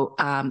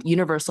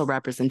 universal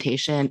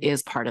representation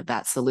is part of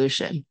that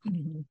solution.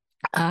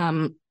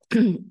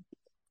 Mm-hmm.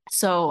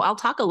 So I'll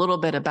talk a little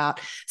bit about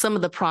some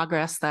of the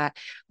progress that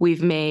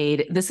we've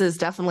made. This is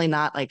definitely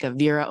not like a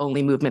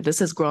Vera-only movement. This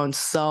has grown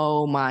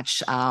so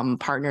much.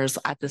 Partners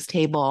at this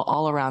table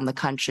all around the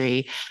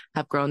country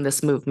have grown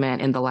this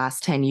movement in the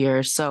last 10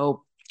 years.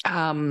 So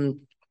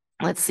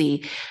let's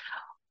see.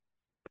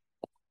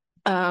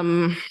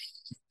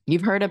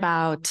 You've heard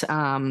about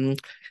the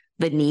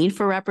need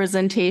for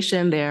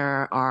representation.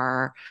 There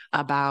are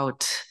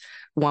about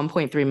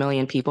 1.3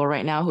 million people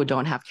right now who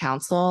don't have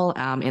counsel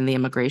in the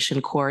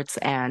immigration courts.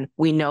 And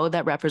we know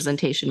that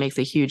representation makes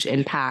a huge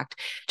impact.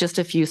 Just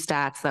a few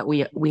stats that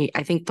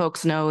I think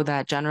folks know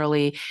that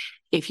generally,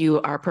 if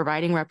you are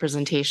providing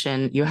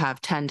representation, you're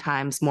 10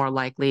 times more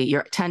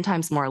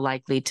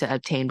likely to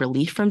obtain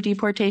relief from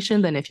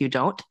deportation than if you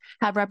don't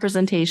have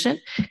representation.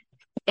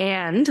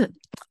 And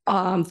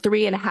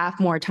 3.5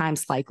 more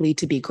times likely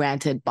to be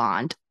granted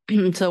bond.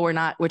 So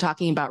we're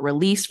talking about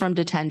release from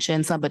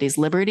detention, somebody's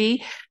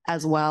liberty,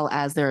 as well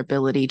as their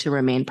ability to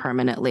remain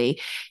permanently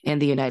in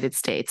the United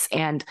States.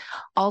 And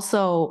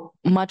also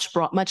much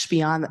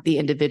beyond the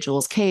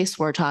individual's case,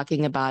 we're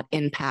talking about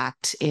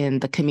impact in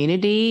the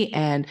community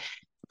and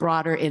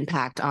broader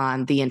impact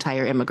on the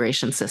entire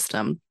immigration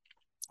system.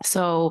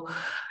 So,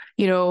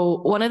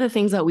 one of the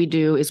things that we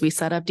do is we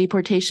set up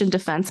deportation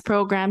defense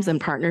programs in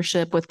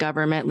partnership with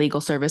government,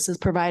 legal services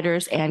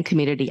providers, and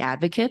community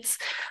advocates.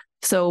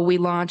 So we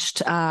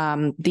launched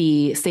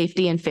the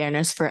Safety and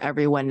Fairness for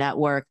Everyone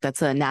Network.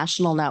 That's a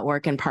national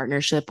network in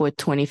partnership with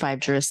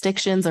 25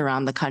 jurisdictions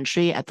around the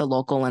country at the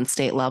local and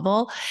state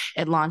level.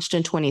 It launched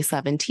in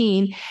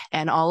 2017,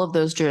 and all of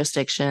those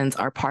jurisdictions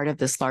are part of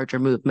this larger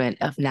movement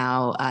of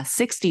now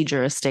 60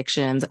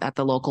 jurisdictions at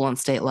the local and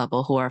state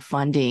level who are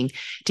funding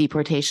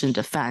deportation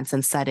defense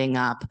and setting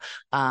up,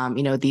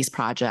 these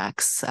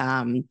projects.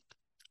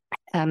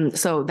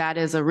 So that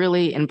is a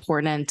really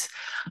important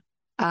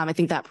I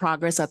think that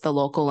progress at the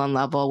local and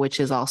level,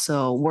 which is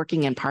also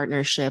working in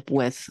partnership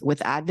with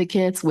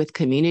advocates, with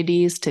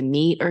communities to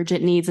meet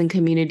urgent needs in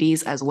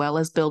communities, as well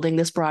as building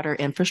this broader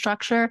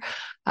infrastructure,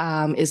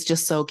 is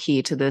just so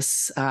key to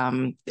this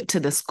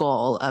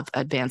goal of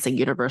advancing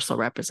universal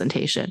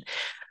representation.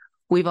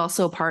 We've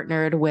also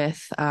partnered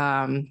with,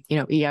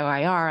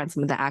 EOIR on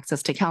some of the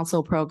access to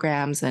counsel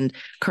programs, and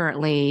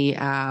currently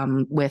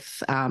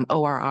with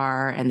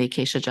ORR and the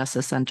Acacia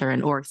Justice Center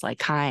and orgs like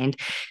KIND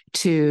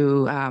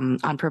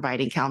on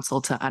providing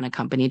counsel to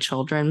unaccompanied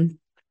children.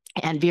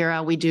 And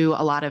Vera, we do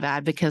a lot of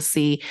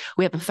advocacy.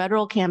 We have a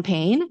federal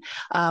campaign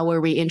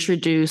where we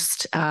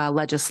introduced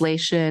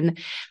legislation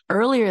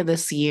earlier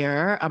this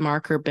year, a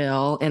marker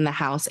bill in the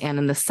House and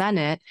in the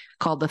Senate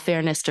called the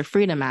Fairness to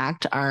Freedom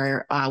Act.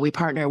 We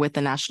partner with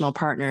the National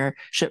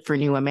Partnership for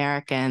New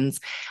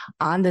Americans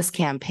on this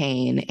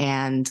campaign.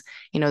 And,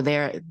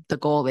 the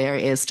goal there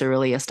is to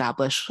really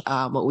establish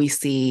what we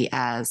see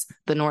as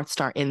the North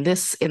Star in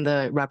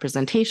the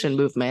representation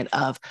movement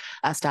of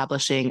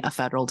establishing a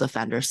federal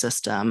defender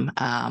system,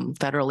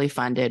 federally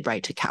funded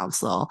right to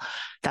counsel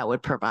that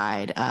would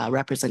provide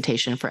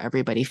representation for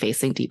everybody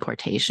facing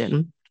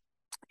deportation.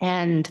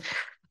 And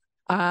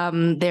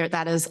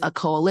that is a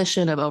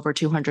coalition of over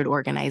 200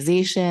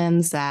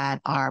 organizations that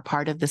are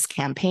part of this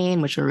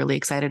campaign, which we're really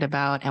excited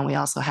about. And we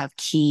also have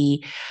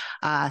key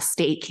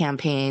state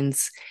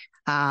campaigns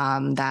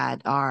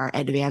that are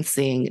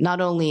advancing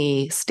not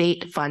only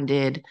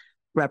state-funded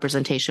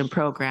representation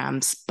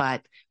programs,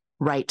 but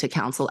right to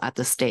counsel at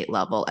the state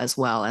level as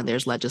well. And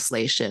there's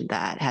legislation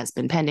that has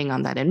been pending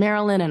on that in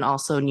Maryland and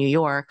also New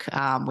York,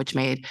 which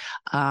made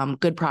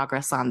good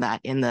progress on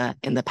that in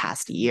the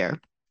past year.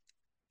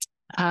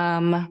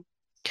 On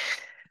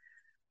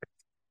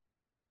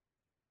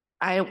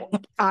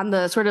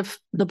the sort of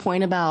the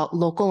point about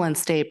local and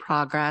state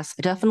progress,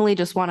 I definitely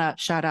just want to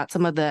shout out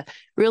some of the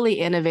really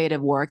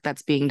innovative work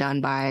that's being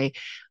done by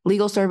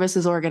legal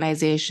services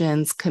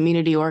organizations,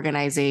 community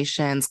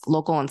organizations,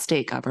 local and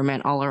state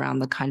government all around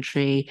the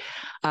country.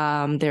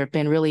 There have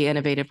been really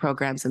innovative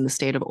programs in the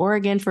state of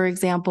Oregon, for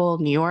example.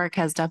 New York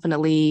has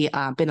definitely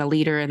been a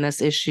leader in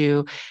this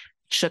issue.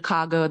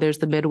 Chicago, there's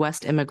the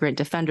Midwest Immigrant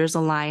Defenders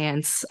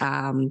Alliance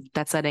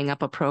that's setting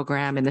up a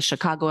program in the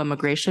Chicago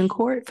Immigration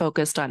Court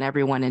focused on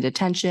everyone in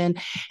detention.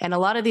 And a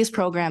lot of these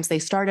programs, they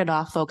started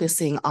off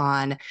focusing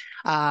on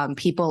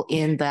people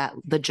in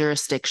the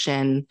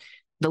jurisdiction,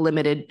 the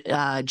limited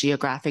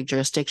geographic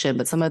jurisdiction,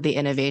 but some of the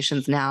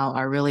innovations now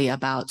are really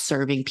about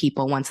serving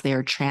people once they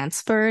are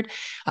transferred,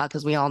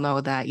 because we all know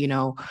that,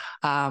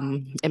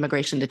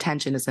 immigration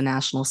detention is a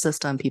national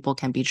system. People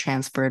can be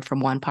transferred from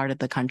one part of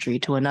the country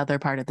to another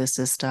part of the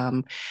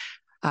system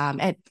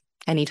at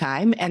any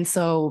time. And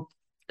so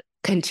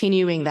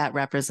continuing that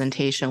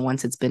representation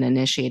once it's been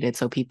initiated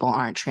so people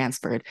aren't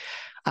transferred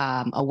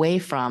away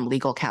from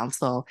legal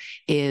counsel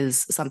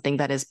is something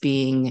that is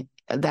being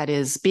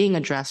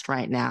addressed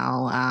right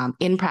now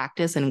in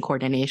practice and in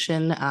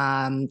coordination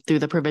through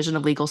the provision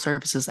of legal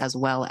services, as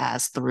well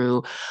as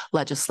through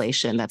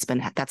legislation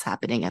that's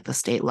happening at the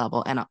state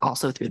level, and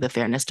also through the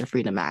Fairness to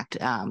Freedom Act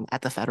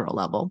at the federal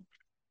level.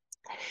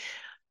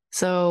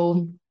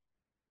 So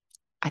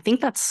I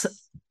think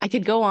I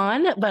could go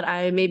on,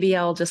 but maybe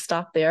I'll just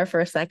stop there for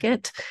a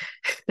second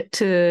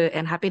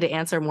and happy to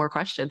answer more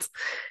questions.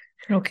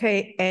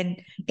 Okay. And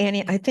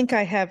Annie, I think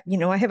I have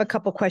a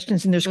couple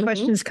questions, and there's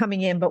questions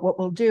coming in, but what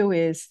we'll do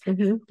is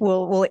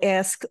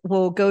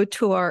we'll go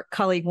to our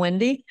colleague,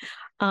 Wendy,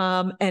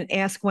 and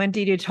ask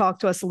Wendy to talk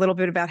to us a little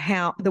bit about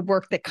how the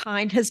work that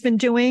KIND has been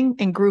doing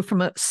and grew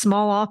from a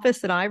small office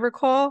that I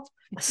recall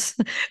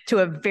to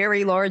a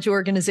very large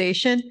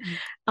organization,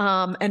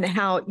 and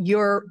how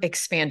you're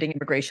expanding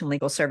immigration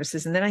legal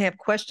services. And then I have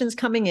questions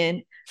coming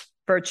in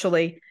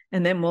virtually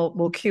and then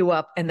we'll queue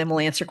up and then we'll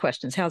answer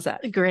questions. How's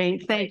that?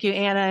 Great. Thank you,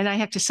 Anna. And I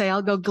have to say,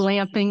 I'll go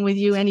glamping with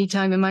you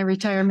anytime in my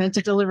retirement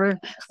to deliver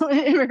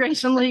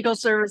immigration legal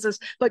services,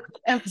 but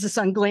emphasis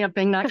on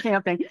glamping, not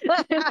camping.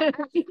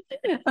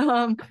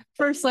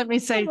 First, let me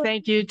say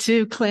thank you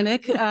to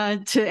Clinic, to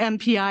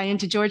MPI, and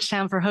to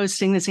Georgetown for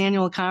hosting this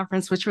annual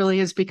conference, which really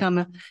has become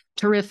a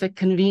terrific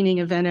convening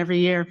event every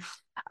year.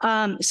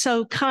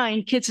 So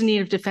KIND, Kids in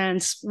Need of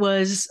Defense,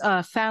 was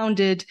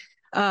founded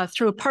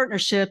through a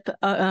partnership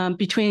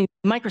between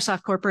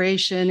Microsoft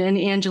Corporation and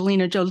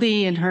Angelina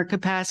Jolie in her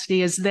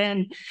capacity as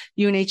then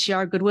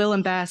UNHCR Goodwill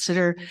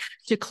Ambassador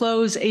to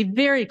close a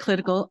very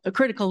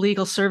critical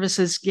legal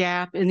services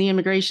gap in the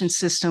immigration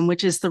system,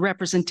 which is the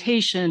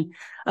representation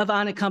of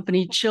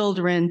unaccompanied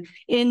children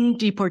in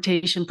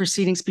deportation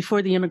proceedings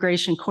before the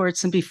immigration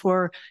courts and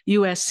before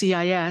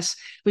USCIS.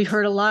 We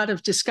heard a lot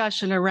of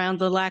discussion around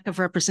the lack of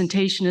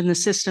representation in the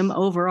system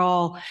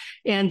overall,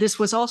 and this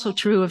was also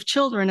true of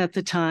children at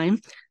the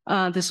time.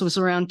 This was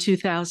around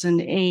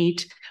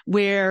 2008,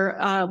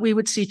 where we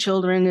would see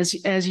children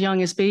as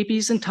young as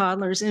babies and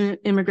toddlers in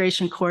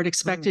immigration court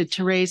expected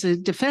to raise a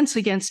defense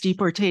against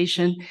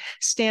deportation,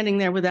 standing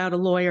there without a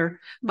lawyer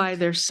by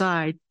their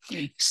side.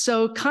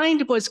 So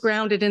KIND was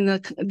grounded in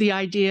the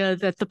idea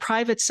that the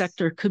private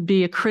sector could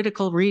be a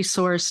critical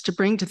resource to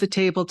bring to the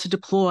table, to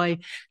deploy,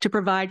 to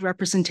provide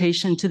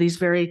representation to these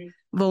very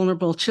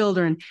vulnerable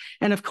children.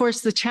 And of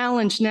course, the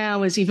challenge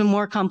now is even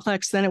more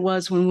complex than it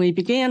was when we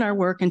began our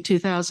work in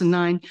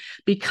 2009,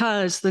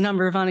 because the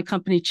number of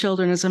unaccompanied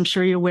children, as I'm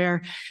sure you're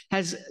aware,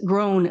 has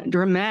grown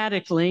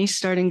dramatically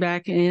starting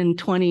back in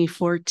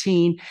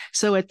 2014.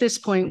 So at this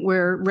point,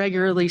 we're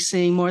regularly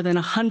seeing more than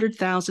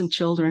 100,000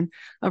 children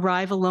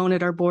arrive alone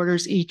at our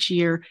borders each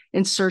year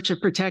in search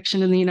of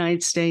protection in the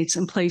United States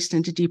and placed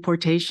into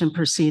deportation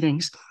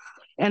proceedings.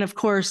 And of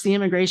course, the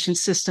immigration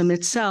system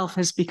itself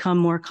has become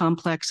more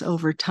complex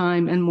over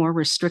time and more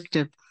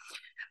restrictive.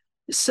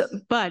 So,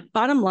 but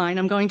bottom line,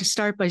 I'm going to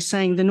start by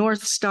saying the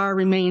North Star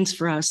remains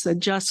for us, that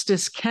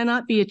justice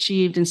cannot be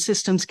achieved and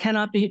systems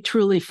cannot be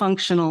truly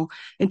functional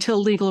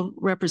until legal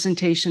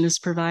representation is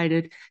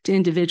provided to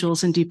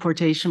individuals in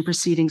deportation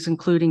proceedings,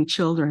 including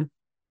children.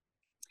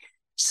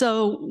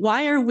 So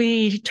why are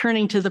we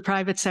turning to the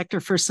private sector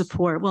for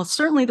support? Well,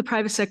 certainly the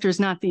private sector is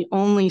not the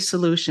only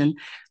solution,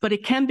 but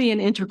it can be an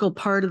integral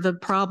part of the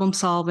problem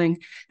solving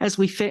as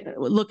we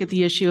look at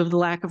the issue of the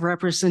lack of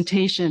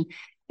representation.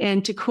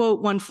 And to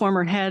quote one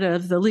former head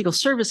of the Legal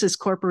Services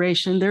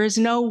Corporation, there is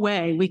no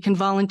way we can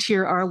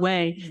volunteer our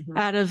way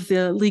out of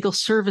the legal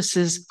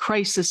services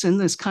crisis in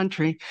this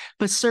country.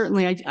 But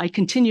certainly I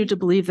continue to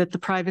believe that the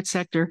private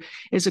sector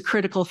is a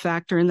critical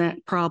factor in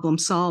that problem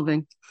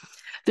solving.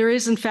 There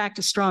is, in fact,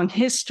 a strong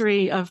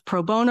history of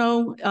pro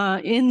bono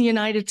in the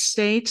United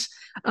States.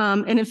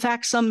 And in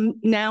fact, some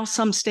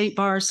state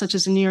bars, such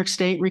as in New York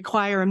State,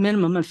 require a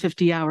minimum of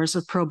 50 hours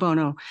of pro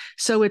bono.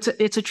 So it's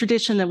a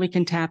tradition that we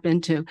can tap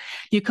into.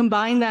 You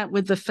combine that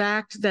with the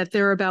fact that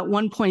there are about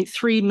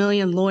 1.3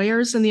 million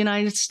lawyers in the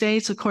United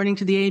States, according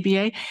to the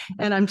ABA.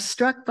 And I'm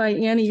struck by,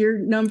 Annie, your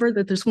number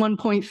that there's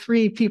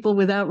 1.3 people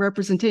without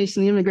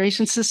representation in the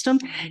immigration system.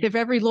 If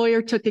every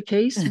lawyer took a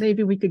case,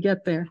 maybe we could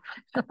get there.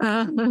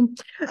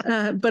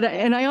 But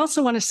I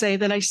also want to say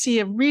that I see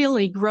a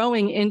really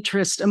growing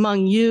interest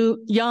among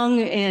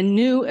young and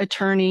new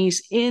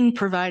attorneys in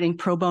providing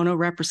pro bono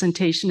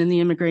representation in the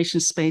immigration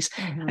space.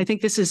 I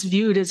think this is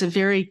viewed as a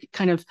very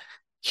kind of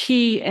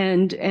key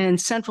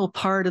and central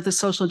part of the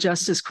social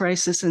justice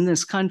crisis in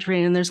this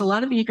country. And there's a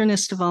lot of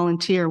eagerness to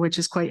volunteer, which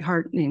is quite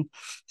heartening.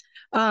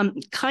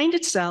 KIND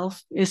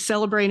itself is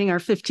celebrating our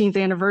 15th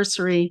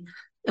anniversary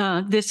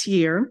this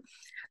year.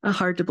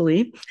 Hard to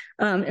believe.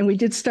 And we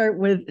did start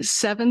with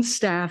 7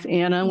 staff,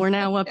 Anna. We're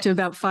now up to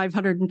about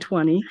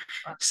 520.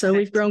 So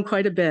we've grown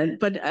quite a bit.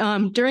 But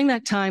during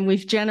that time,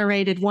 we've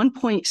generated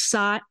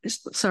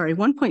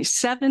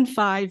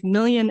 1.75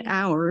 million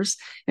hours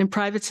in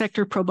private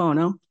sector pro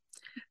bono.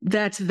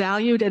 That's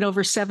valued at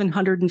over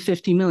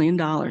 $750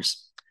 million.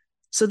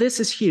 So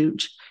this is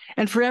huge.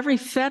 And for every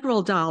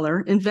federal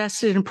dollar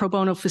invested in pro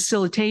bono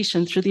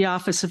facilitation through the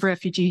Office of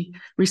Refugee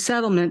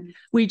Resettlement,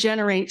 we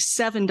generate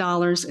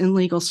 $7 in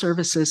legal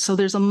services. So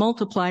there's a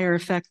multiplier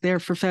effect there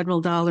for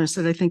federal dollars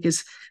that I think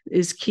is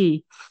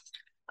key.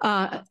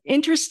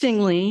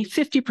 Interestingly,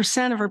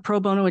 50% of our pro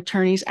bono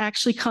attorneys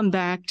actually come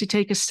back to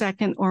take a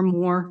second or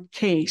more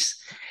case.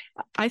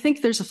 I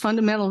think there's a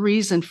fundamental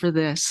reason for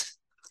this.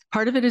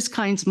 Part of it is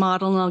KIND's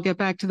model, and I'll get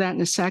back to that in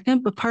a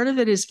second, but part of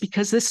it is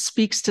because this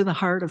speaks to the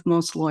heart of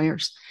most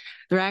lawyers.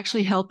 They're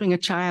actually helping a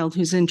child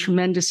who's in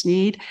tremendous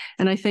need.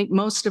 And I think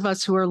most of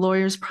us who are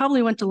lawyers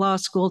probably went to law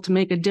school to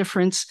make a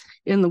difference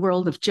in the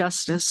world of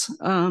justice.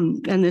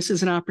 And this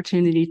is an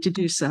opportunity to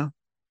do so.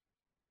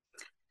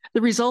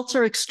 The results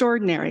are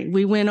extraordinary.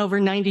 We win over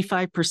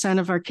 95%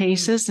 of our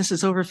cases. This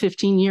is over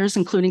 15 years,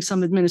 including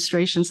some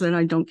administrations that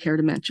I don't care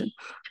to mention.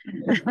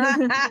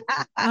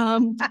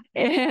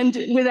 And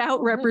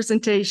without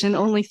representation,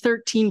 only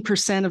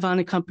 13% of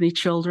unaccompanied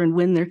children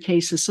win their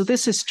cases. So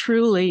this is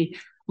truly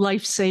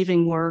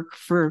life-saving work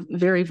for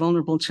very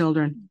vulnerable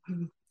children.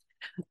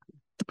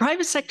 The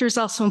private sector is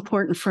also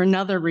important for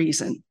another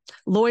reason.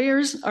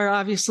 Lawyers are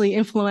obviously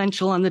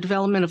influential on the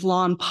development of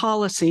law and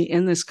policy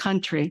in this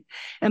country.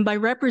 And by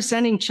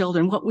representing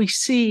children, what we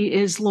see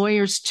is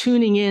lawyers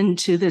tuning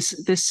into this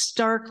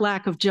stark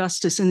lack of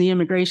justice in the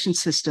immigration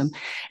system.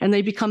 And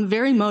they become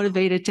very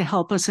motivated to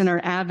help us in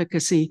our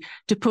advocacy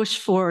to push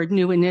forward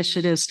new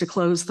initiatives to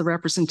close the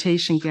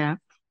representation gap.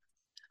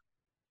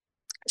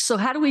 So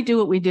how do we do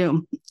what we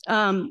do?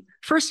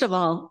 First of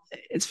all,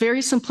 it's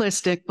very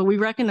simplistic, but we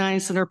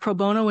recognize that our pro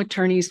bono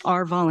attorneys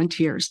are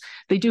volunteers.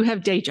 They do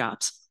have day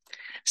jobs.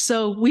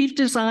 So we've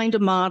designed a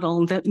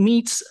model that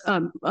meets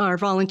our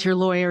volunteer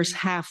lawyers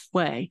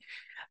halfway.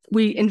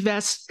 We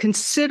invest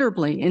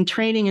considerably in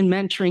training and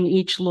mentoring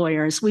each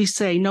lawyer. As we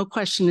say, no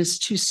question is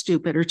too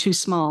stupid or too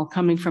small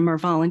coming from our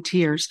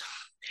volunteers.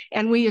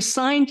 And we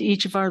assigned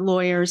each of our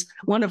lawyers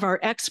one of our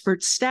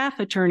expert staff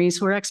attorneys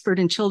who are expert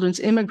in children's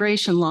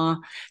immigration law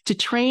to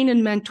train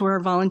and mentor our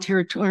volunteer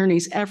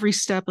attorneys every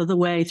step of the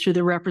way through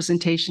the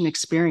representation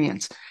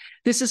experience.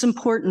 This is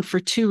important for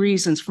two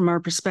reasons from our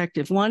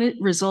perspective. One, it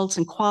results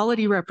in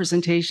quality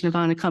representation of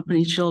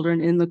unaccompanied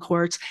children in the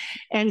courts.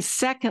 And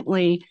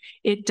secondly,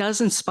 it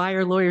does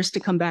inspire lawyers to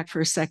come back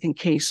for a second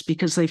case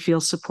because they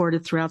feel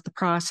supported throughout the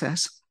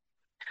process.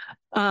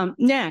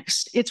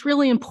 Next, it's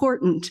really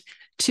important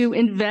to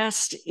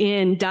invest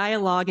in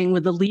dialoguing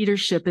with the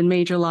leadership in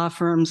major law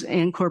firms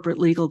and corporate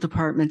legal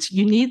departments.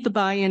 You need the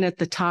buy-in at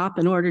the top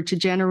in order to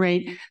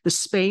generate the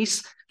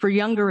space for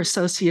younger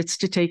associates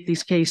to take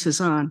these cases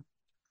on.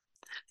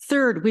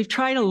 Third, we've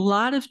tried a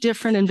lot of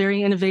different and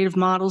very innovative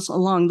models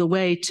along the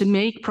way to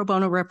make pro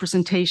bono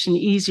representation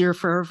easier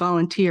for our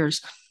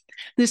volunteers.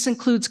 This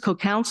includes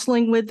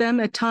co-counseling with them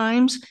at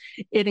times.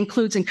 It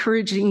includes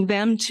encouraging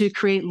them to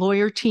create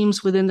lawyer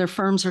teams within their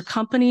firms or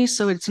companies,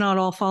 so it's not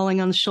all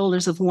falling on the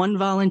shoulders of one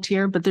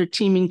volunteer, but they're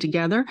teaming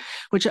together,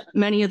 which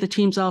many of the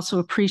teams also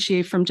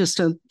appreciate from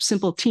just a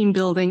simple team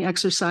building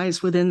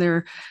exercise within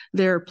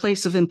their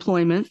place of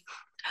employment.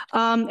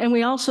 And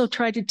we also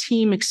try to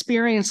team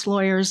experienced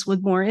lawyers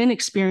with more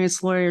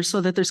inexperienced lawyers so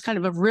that there's kind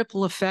of a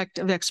ripple effect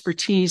of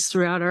expertise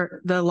throughout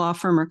the law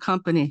firm or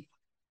company.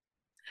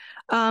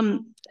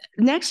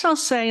 Next, I'll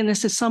say, and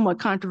this is somewhat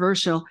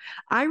controversial,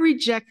 I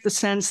reject the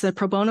sense that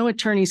pro bono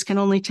attorneys can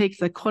only take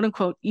the quote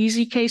unquote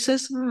easy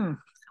cases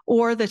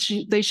or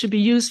that they should be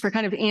used for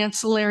kind of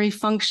ancillary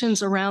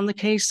functions around the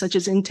case, such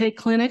as intake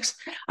clinics.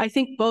 I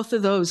think both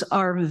of those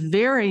are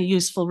very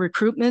useful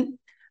recruitment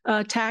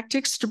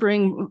tactics to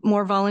bring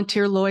more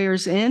volunteer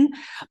lawyers in.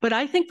 But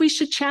I think we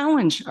should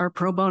challenge our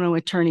pro bono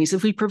attorneys.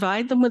 If we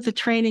provide them with the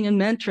training and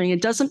mentoring, it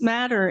doesn't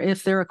matter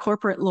if they're a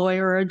corporate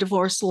lawyer or a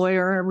divorce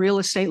lawyer or a real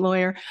estate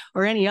lawyer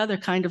or any other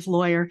kind of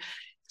lawyer.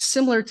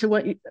 Similar to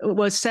what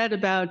was said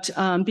about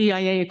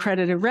BIA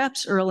accredited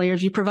reps earlier,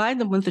 if you provide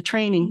them with the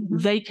training,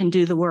 they can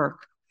do the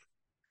work.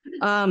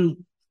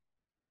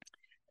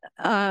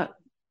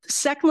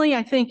 Secondly,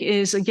 I think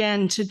is,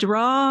 again, to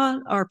draw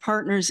our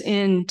partners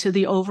into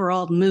the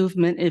overall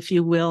movement, if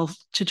you will,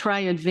 to try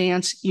and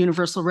advance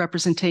universal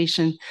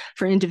representation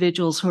for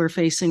individuals who are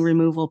facing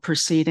removal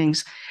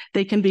proceedings.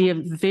 They can be a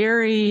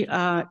very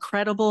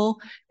credible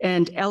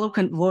and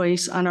eloquent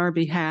voice on our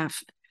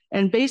behalf.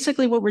 And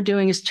basically what we're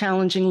doing is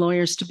challenging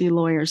lawyers to be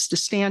lawyers, to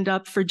stand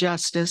up for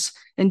justice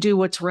and do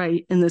what's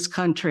right in this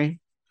country.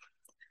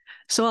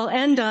 So I'll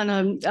end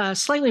on a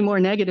slightly more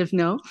negative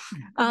note.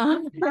 I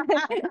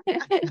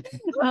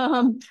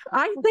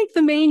think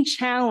the main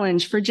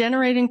challenge for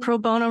generating pro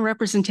bono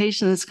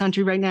representation in this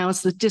country right now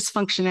is the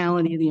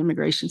dysfunctionality of the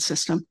immigration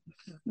system.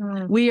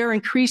 We are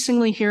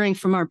increasingly hearing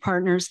from our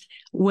partners,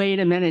 wait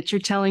a minute, you're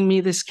telling me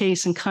this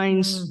case and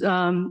Kind's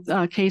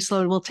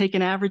caseload will take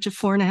an average of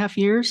 4.5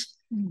 years?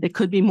 It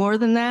could be more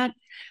than that.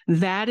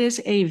 That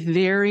is a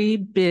very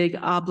big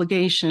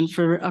obligation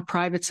for a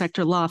private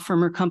sector law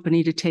firm or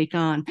company to take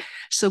on.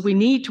 So we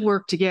need to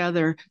work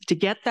together to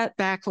get that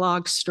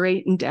backlog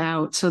straightened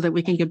out so that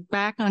we can get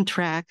back on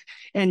track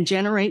and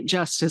generate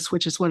justice,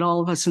 which is what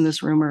all of us in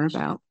this room are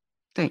about.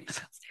 Thanks.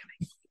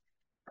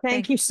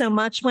 Thank you so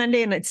much,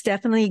 Wendy. And it's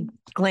definitely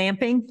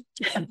glamping.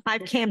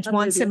 I've camped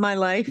once in my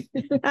life.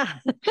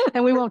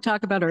 And we won't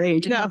talk about our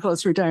age and how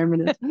close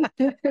retirement is.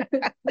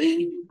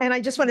 And I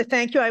just want to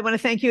thank you. I want to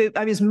thank you.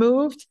 I was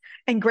moved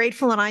and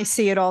grateful, and I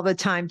see it all the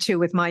time too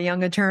with my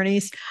young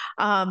attorneys,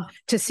 to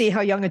see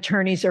how young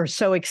attorneys are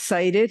so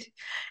excited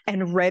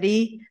and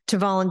ready to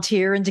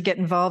volunteer and to get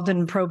involved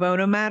in pro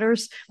bono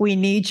matters. We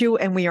need you,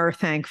 and we are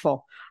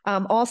thankful.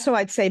 Also,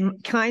 I'd say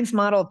Kind's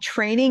model of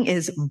training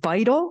is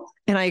vital.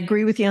 And I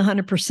agree with you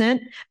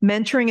 100%.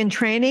 Mentoring and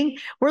training.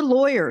 We're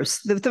lawyers.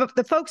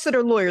 The folks that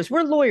are lawyers,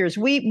 we're lawyers.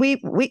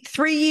 We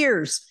 3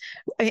 years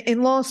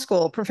in law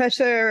school.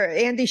 Professor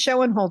Andy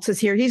Schoenholtz is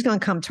here. He's going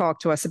to come talk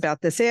to us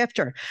about this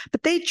after.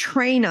 But they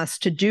train us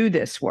to do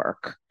this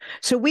work.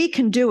 So we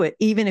can do it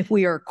even if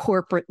we are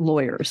corporate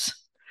lawyers.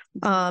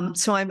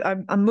 So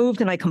I'm moved,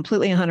 and I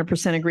completely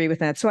 100% agree with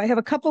that. So I have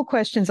a couple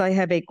questions. I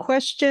have a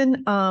question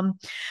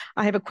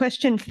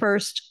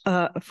first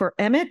for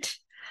Emmett.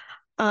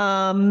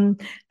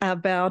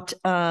 about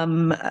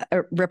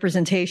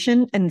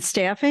representation and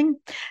staffing.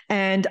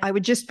 And I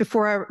would just,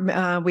 before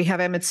we have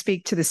Emmett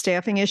speak to the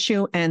staffing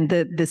issue and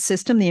the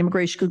system, the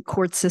immigration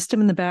court system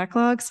and the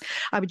backlogs,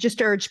 I would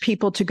just urge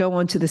people to go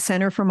onto the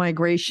Center for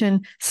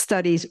Migration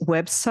Studies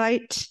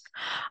website.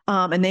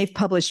 And they've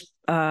published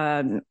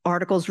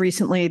articles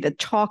recently that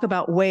talk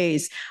about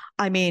ways.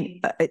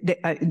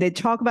 They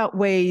talk about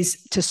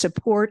ways to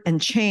support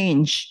and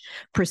change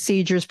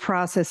procedures,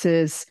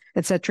 processes,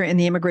 et cetera, in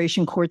the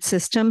immigration court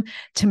system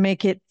to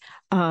make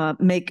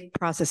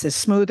processes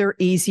smoother,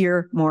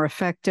 easier, more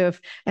effective.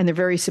 And they're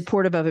very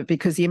supportive of it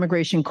because the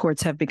immigration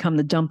courts have become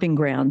the dumping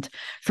ground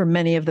for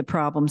many of the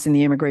problems in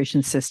the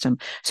immigration system.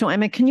 So,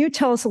 Emma, can you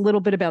tell us a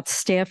little bit about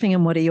staffing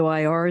and what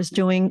EOIR is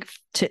doing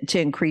to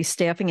increase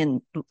staffing and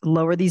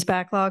lower these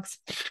backlogs?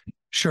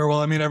 Sure. Well,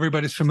 I mean,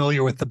 everybody's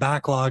familiar with the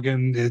backlog,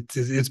 and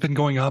it's been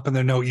going up, and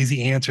there are no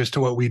easy answers to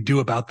what we do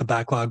about the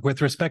backlog.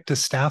 With respect to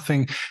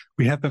staffing,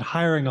 we have been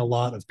hiring a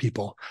lot of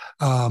people.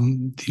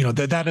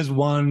 That is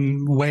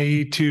one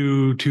way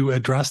to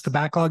address the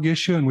backlog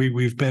issue, and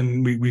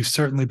we've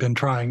certainly been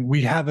trying.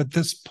 We have at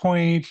this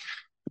point,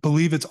 I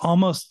believe it's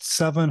almost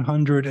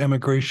 700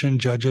 immigration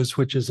judges,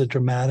 which is a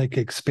dramatic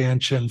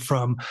expansion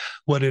from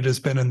what it has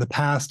been in the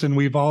past. And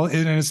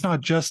and it's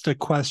not just a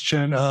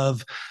question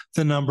of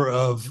the number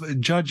of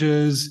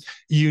judges.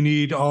 You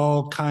need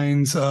all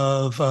kinds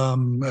of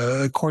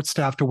court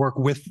staff to work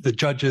with the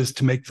judges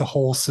to make the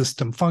whole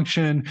system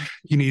function.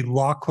 You need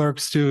law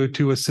clerks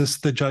to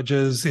assist the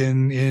judges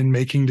in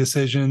making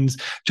decisions.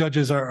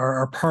 Judges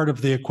are part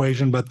of the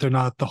equation, but they're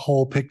not the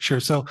whole picture.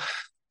 So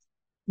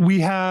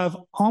we have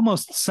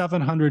almost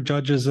 700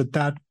 judges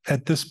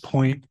at this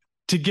point.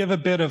 To give a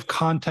bit of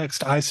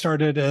context, I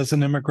started as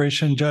an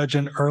immigration judge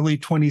in early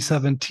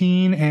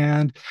 2017,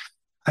 and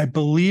I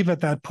believe at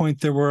that point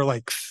there were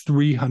like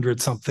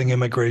 300 something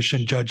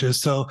immigration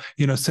judges. So,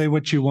 say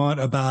what you want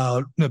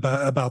about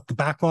the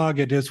backlog,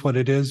 it is what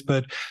it is,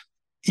 but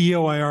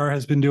EOIR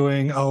has been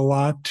doing a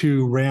lot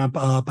to ramp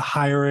up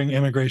hiring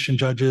immigration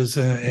judges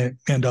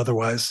and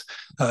otherwise.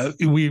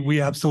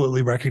 We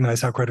absolutely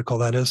recognize how critical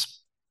that is.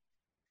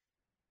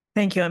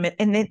 Thank you, Emmett.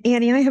 And then,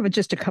 Annie, I have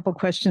just a couple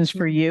questions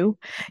for you.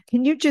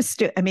 Can you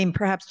just,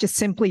 perhaps just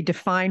simply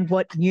define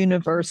what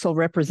universal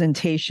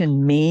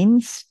representation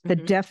means, the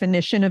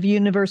definition of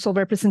universal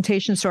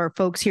representation, so our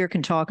folks here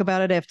can talk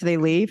about it after they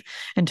leave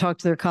and talk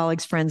to their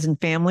colleagues, friends, and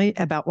family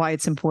about why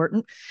it's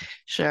important?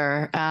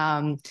 Sure.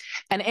 And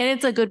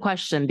it's a good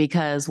question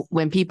because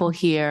when people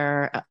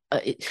hear,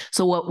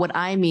 so what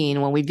I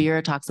mean when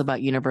Vera talks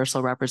about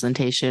universal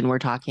representation, we're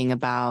talking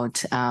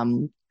about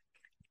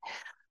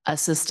a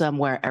system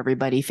where every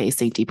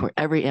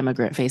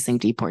immigrant facing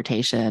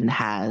deportation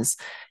has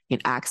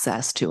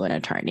access to an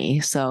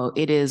attorney. So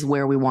it is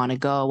where we want to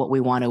go, what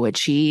we want to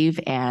achieve.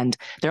 And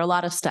there are a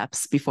lot of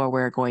steps before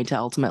we're going to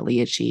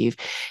ultimately achieve,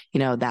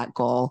 that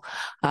goal.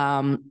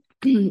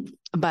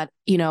 But,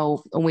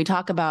 when we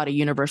talk about a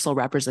universal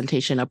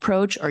representation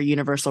approach or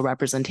universal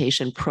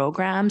representation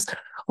programs,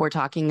 we're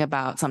talking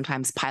about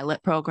sometimes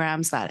pilot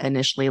programs that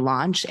initially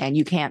launch, and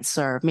you can't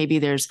serve, maybe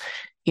there's,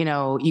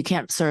 you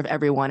can't serve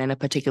everyone in a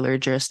particular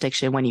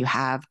jurisdiction when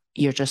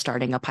you're just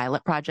starting a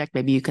pilot project.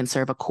 Maybe you can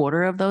serve a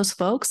quarter of those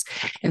folks.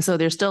 And so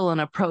there's still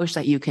an approach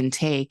that you can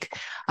take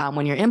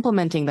when you're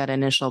implementing that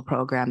initial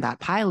program,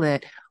 that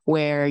pilot,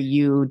 where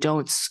you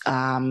don't,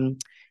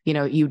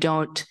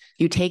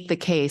 you take the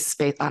case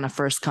based on a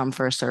first come,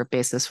 first serve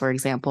basis, for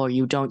example, or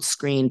you don't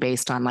screen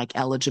based on like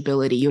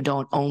eligibility. You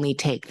don't only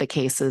take the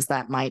cases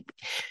that might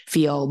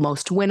feel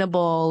most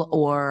winnable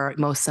or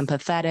most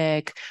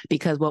sympathetic,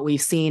 because what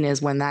we've seen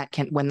is when that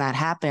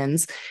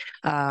happens,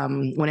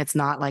 when it's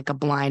not like a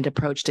blind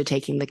approach to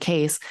taking the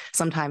case,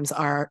 sometimes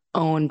our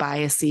own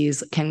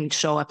biases can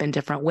show up in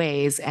different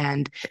ways,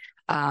 and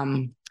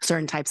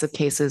certain types of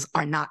cases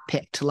are not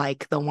picked,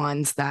 like the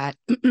ones that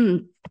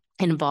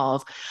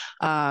involve,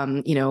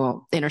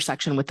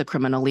 intersection with the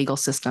criminal legal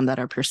system that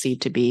are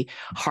perceived to be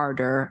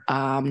harder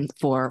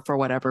for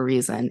whatever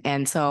reason.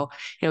 And so,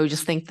 we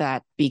just think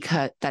that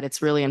that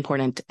it's really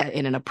important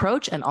in an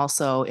approach and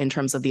also in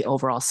terms of the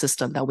overall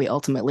system that we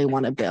ultimately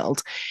want to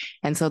build.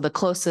 And so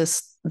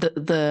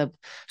the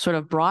sort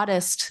of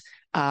broadest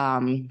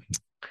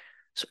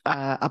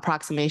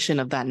approximation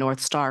of that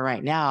North Star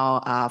right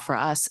now for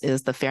us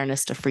is the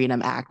Fairness to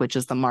Freedom Act, which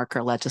is the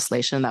marker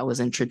legislation that was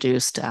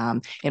introduced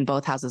in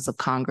both houses of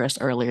Congress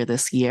earlier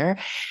this year.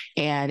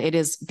 And it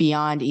is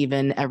beyond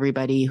even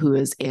everybody who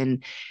is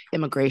in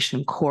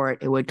immigration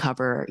court. It would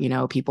cover,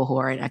 people who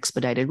are in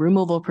expedited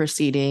removal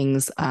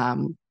proceedings,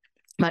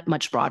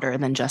 much broader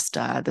than just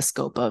the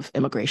scope of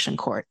immigration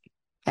court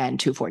and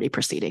 240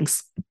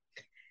 proceedings.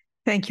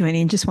 Thank you, Annie.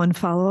 And just one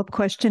follow-up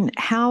question.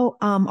 How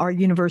are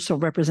universal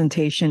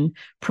representation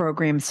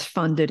programs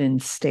funded in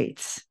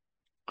states?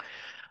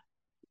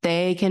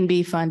 They can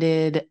be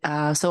funded.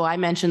 So I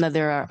mentioned that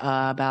there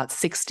are about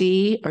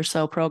 60 or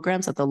so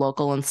programs at the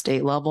local and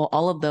state level.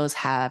 All of those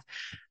have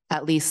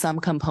at least some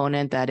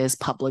component that is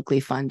publicly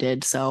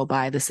funded. So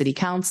by the city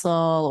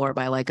council or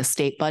by like a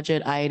state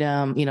budget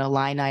item,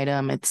 line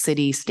item at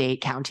city,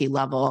 state, county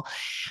level.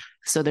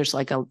 So there's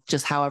like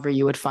just however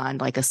you would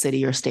fund like a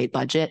city or state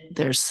budget.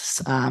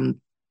 There's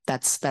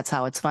that's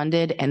how it's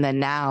funded. And then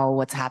now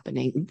what's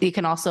happening, it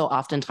can also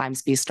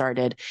oftentimes be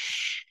started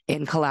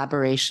in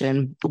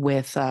collaboration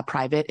with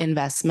private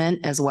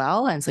investment as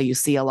well. And so you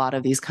see a lot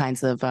of these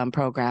kinds of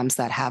programs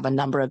that have a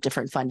number of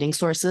different funding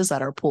sources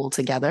that are pooled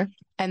together.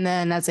 And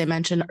then, as I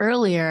mentioned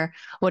earlier,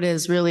 what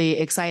is really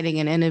exciting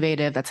and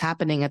innovative that's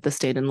happening at the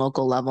state and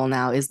local level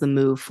now is the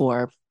move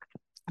for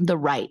the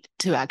right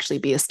to actually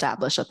be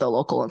established at the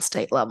local and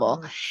state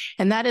level.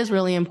 And that is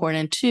really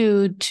important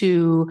too,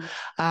 to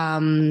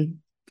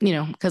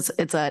because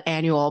it's an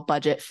annual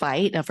budget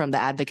fight from the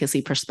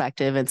advocacy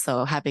perspective. And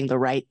so having the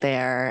right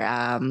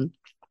there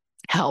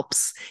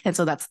helps. And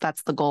so that's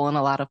the goal in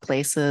a lot of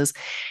places.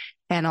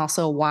 And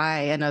also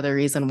another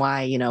reason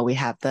why, we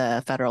have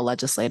the federal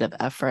legislative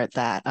effort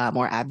that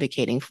we're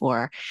advocating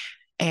for.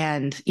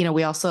 And,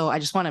 I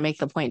just want to make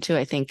the point too,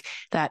 I think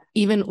that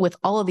even with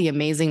all of the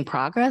amazing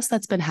progress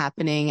that's been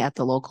happening at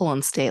the local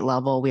and state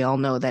level, we all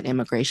know that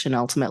immigration,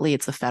 ultimately,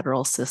 it's a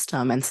federal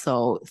system. And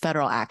so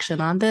federal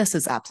action on this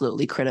is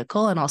absolutely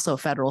critical. And also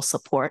federal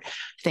support,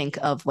 think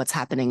of what's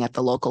happening at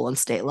the local and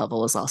state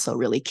level, is also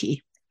really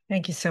key.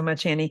 Thank you so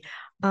much, Annie.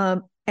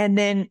 And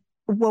then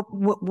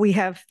we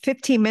have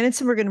 15 minutes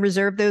and we're going to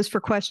reserve those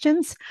for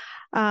questions.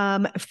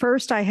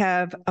 First, I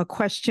have a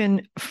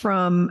question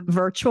from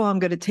virtual. I'm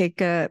going to take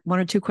one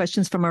or two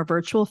questions from our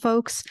virtual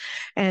folks.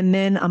 And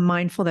then I'm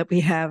mindful that we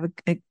have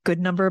a good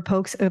number of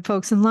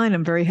folks in line.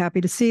 I'm very happy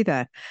to see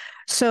that.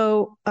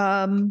 So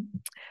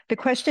the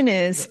question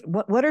is,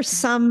 what are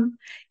some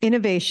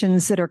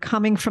innovations that are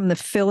coming from the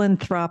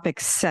philanthropic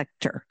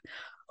sector?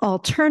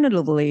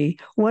 Alternatively,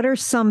 what are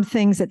some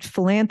things that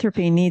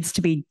philanthropy needs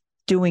to be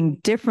doing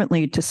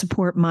differently to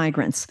support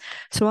migrants?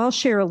 So I'll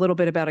share a little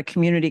bit about a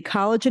community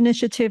college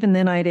initiative, and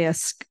then I'd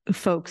ask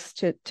folks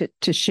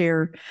to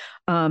share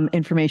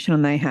information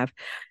on they have.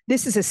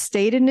 This is a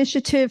state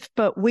initiative,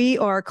 but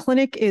our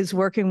clinic is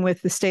working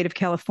with the state of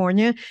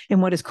California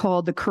in what is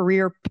called the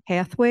Career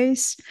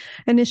Pathways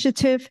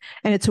Initiative.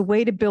 And it's a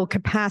way to build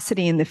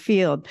capacity in the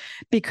field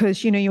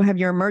because, you have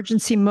your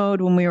emergency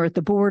mode. When we were at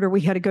the border,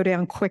 we had to go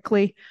down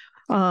quickly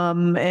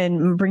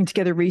and bring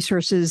together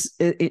resources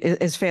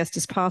as fast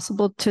as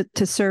possible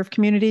to serve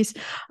communities.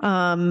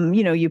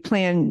 You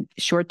plan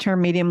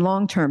short-term, medium,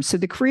 long-term. So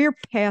the Career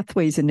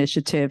Pathways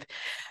Initiative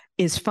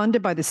is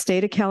funded by the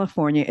state of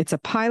California. It's a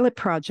pilot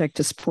project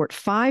to support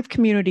 5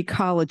 community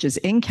colleges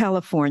in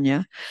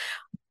California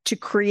to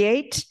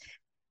create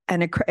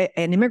an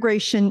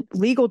immigration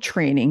legal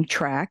training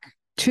track,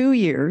 2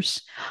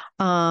 years.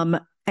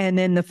 And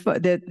then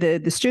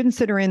the students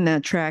that are in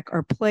that track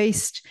are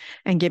placed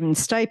and given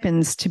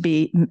stipends to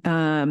be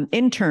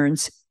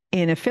interns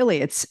in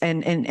affiliates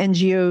and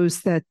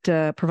NGOs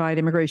that provide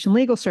immigration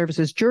legal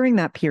services during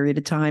that period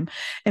of time.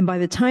 And by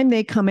the time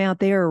they come out,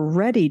 they are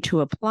ready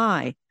to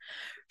apply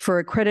for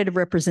accredited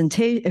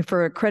representation,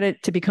 for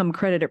credit to become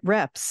accredited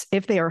reps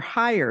if they are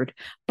hired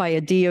by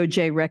a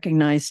DOJ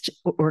recognized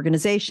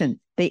organization.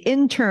 They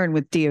intern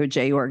with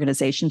DOJ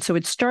organizations. So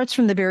it starts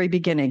from the very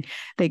beginning.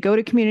 They go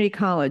to community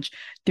college.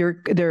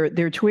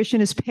 Their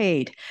tuition is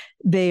paid.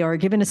 They are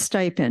given a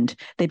stipend.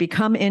 They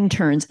become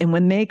interns. And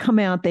when they come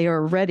out, they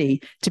are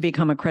ready to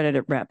become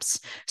accredited reps.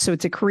 So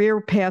it's a career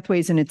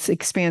pathways and it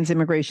expands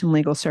immigration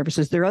legal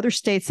services. There are other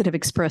states that have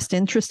expressed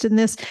interest in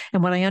this.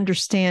 And what I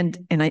understand,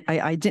 and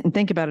I didn't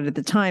think about it at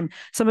the time,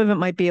 some of it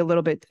might be a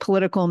little bit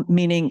political,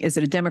 meaning is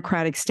it a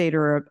Democratic state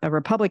or a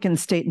Republican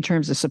state in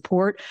terms of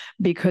support?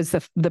 Because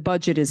the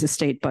budget is a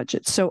state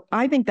budget. So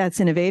I think that's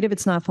innovative.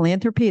 It's not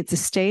philanthropy, it's a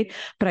state,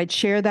 but I'd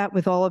share that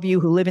with all of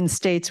you who live in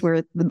states where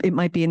it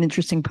might be an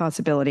interesting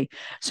possibility.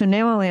 So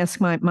now I'll ask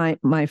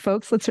my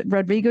folks.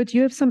 Rodrigo, do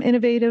you have some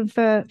innovative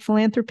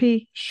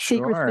philanthropy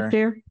secrets to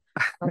share?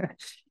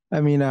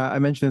 I mean, I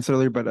mentioned this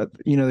earlier, but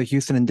the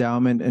Houston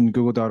Endowment and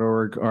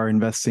Google.org are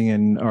investing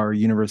in our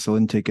universal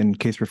intake and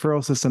case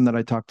referral system that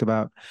I talked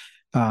about.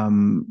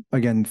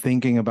 Again,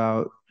 thinking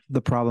about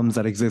the problems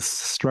that exist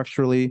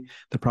structurally,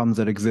 the problems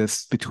that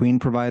exist between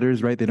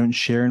providers, right? They don't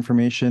share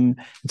information.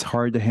 It's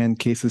hard to hand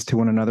cases to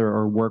one another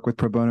or work with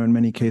pro bono in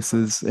many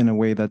cases in a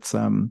way that's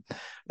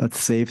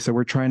safe. So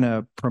we're trying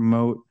to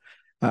promote,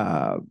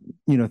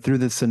 through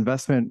this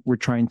investment, we're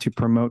trying to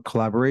promote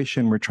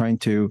collaboration. We're trying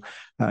to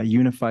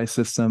unify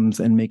systems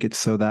and make it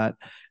so that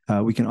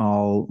we can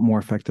all more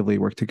effectively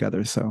work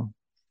together. So,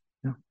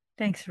 yeah.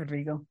 Thanks,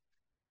 Rodrigo.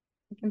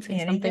 I can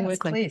say something with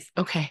please.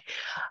 Okay.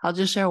 I'll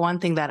just share one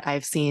thing that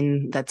I've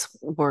seen that's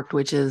worked,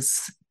 which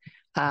is,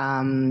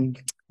 private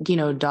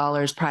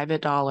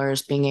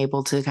dollars being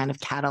able to kind of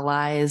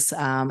catalyze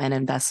an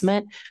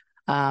investment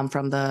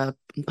from the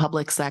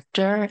public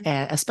sector,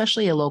 and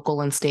especially a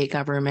local and state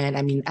government.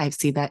 I mean, I've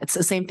seen that it's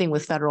the same thing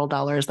with federal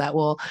dollars that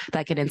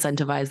can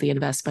incentivize the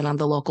investment on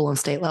the local and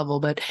state level,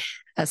 but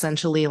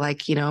essentially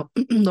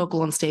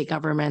local and state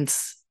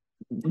governments,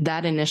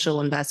 that initial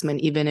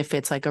investment, even if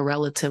it's like a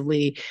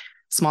relatively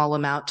small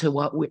amount to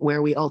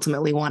where we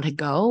ultimately want to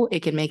go, it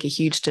can make a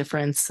huge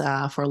difference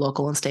for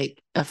local and state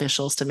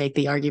officials to make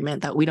the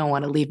argument that we don't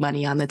want to leave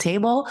money on the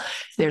table.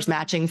 There's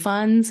matching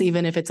funds,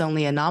 even if it's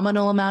only a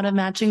nominal amount of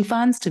matching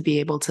funds, to be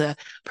able to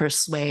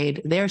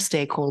persuade their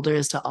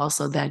stakeholders to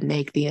also then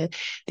make the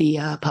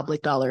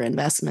public dollar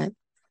investment.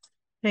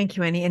 Thank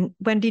you, Annie. And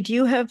Wendy, do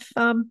you have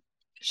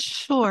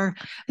Sure.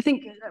 I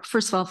think,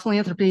 first of all,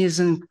 philanthropy is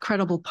an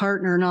incredible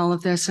partner in all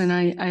of this. And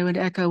I would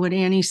echo what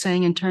Annie's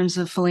saying in terms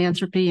of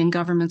philanthropy and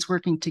governments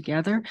working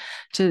together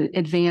to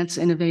advance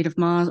innovative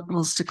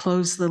models to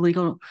close the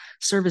legal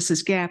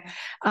services gap.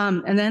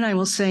 And then I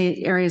will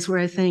say areas where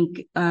I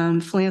think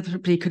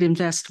philanthropy could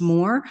invest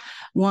more.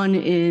 One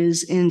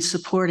is in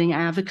supporting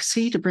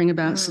advocacy to bring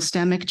about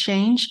systemic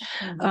change.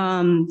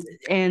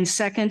 And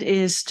second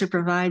is to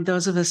provide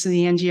those of us in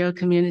the NGO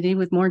community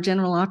with more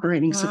general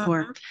operating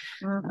support.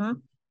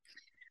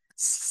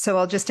 So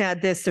I'll just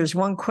add this. There's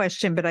one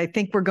question, but I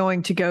think we're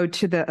going to go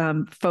to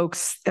the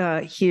folks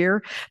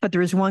here. But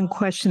there is one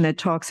question that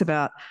talks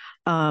about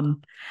how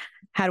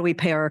do we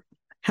pay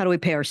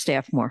our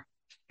staff more,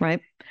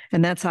 right?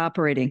 And that's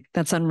operating.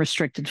 That's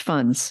unrestricted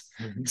funds.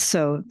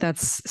 So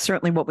that's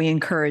certainly what we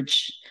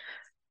encourage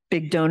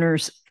big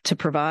donors to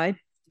provide,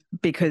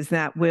 because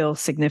that will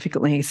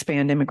significantly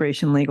expand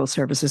immigration legal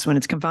services. When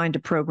it's confined to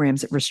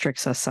programs, it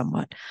restricts us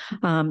somewhat.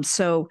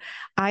 So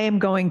I am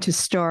going to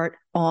start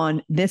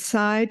on this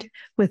side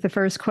with the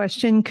first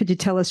question. Could you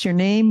tell us your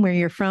name, where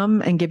you're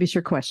from, and give us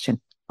your question?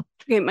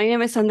 Okay, my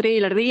name is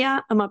Andrea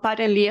Ilardia. I'm a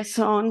parent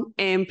liaison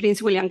in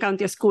Prince William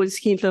County Schools,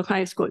 Hilltop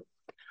High School.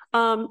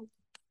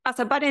 As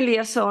a parent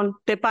liaison,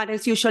 the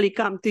parents usually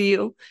come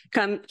here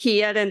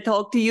and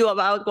talk to you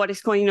about what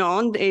is going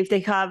on, if they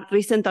have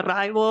recent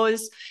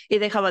arrivals, if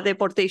they have a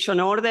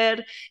deportation order,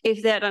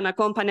 if they're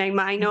unaccompanied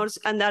minors,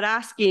 and they're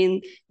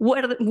asking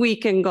where we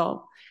can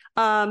go.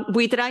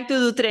 We try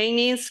to do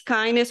trainings.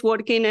 Kind is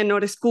working in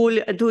our school,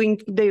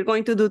 they're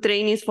going to do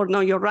trainings for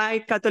Know Your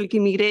Right. Catholic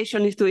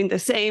Immigration is doing the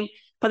same.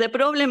 But the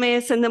problem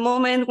is, in the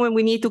moment when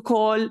we need to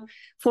call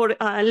for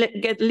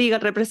get legal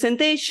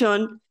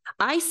representation,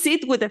 I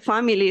sit with the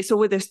families or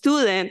with the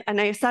student and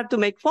I start to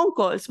make phone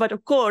calls. But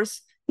of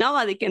course,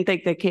 nobody can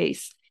take the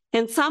case.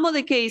 And some of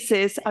the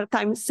cases are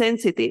time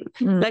sensitive.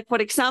 Like, for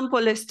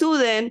example, a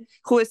student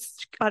who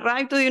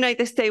arrived to the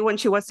United States when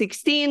she was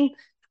 16,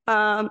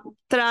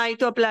 tried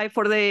to apply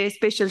for the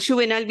special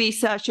juvenile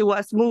visa. She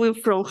was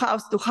moving from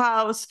house to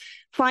house.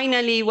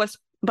 Finally,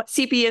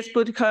 CPS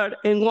put her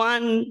in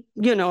one,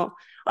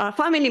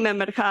 family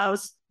member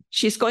house.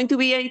 She's going to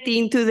be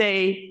 18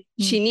 today.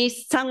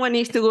 Someone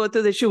needs to go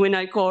to the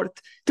juvenile court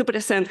to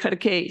present her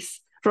case,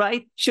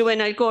 right?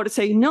 Juvenile court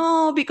say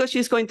no, because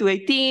she's going to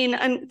 18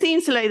 and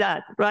things like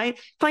that, right?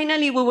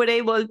 Finally, we were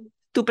able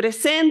to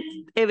present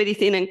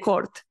everything in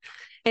court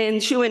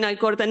and juvenile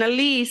court, and at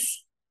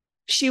least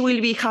she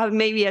will have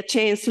maybe a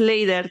chance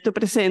later to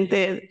present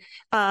it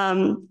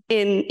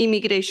in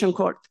immigration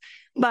court.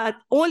 But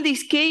all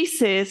these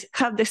cases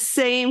have the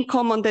same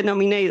common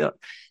denominator.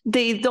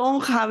 They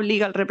don't have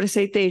legal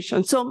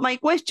representation. So my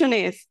question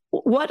is,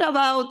 what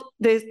about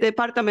the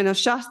Department of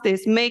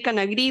Justice make an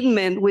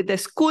agreement with the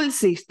school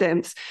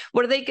systems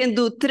where they can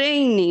do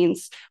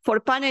trainings for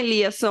panel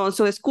liaisons,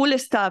 so school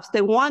staffs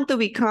that want to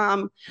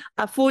become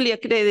a fully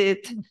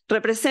accredited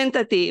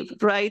representative,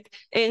 right,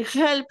 and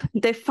help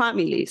the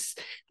families?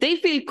 They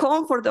feel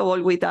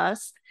comfortable with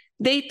us.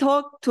 They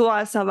talk to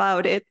us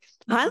about it.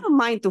 I don't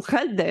mind to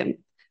help them,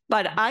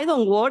 but I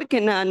don't work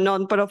in a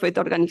nonprofit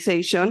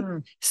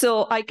organization,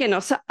 so I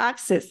cannot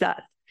access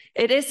that.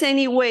 It is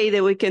any way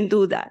that we can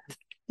do that.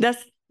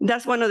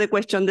 That's one of the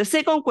questions. The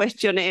second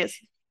question is,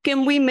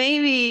 can we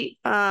maybe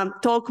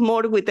talk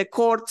more with the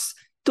courts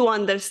to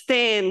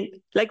understand,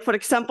 like, for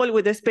example,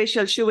 with the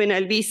special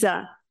juvenile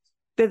visa,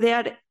 that they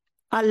are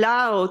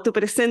allowed to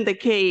present the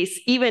case,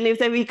 even if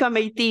they become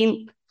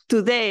 18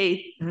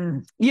 today,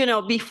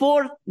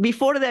 before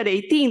they're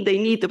 18, they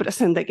need to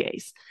present the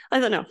case.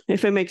 I don't know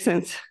if it makes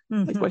sense,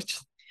 the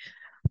question.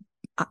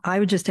 I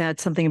would just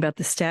add something about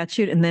the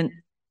statute, and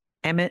then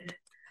Emmett,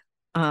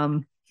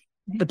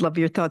 would love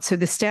your thoughts. So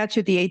the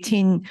statute, the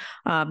 18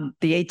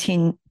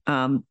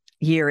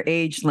 year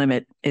age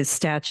limit is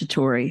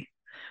statutory.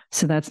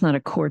 So that's not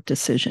a court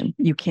decision.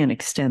 You can't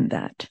extend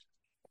that.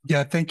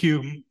 Yeah, thank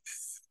you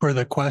for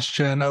the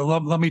question.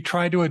 Let me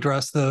try to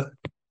address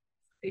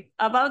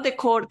about the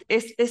court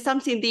is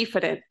something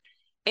different.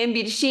 In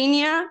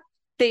Virginia,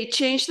 they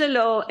changed the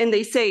law and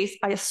they say,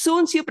 as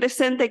soon as you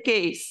present the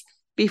case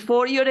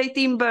before your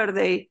 18th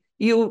birthday,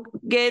 you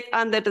get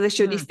under the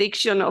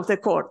jurisdiction of the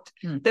court.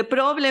 The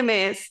problem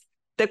is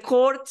the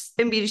courts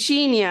in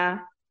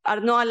Virginia are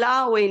not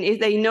allowing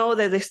if they know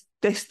that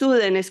the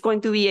student is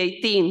going to be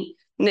 18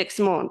 next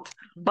month.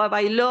 But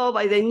by law,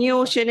 by the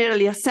new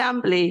General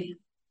Assembly,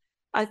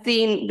 I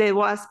think that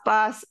was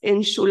passed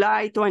in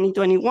July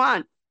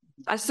 2021.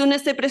 As soon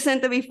as they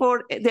present it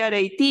before they are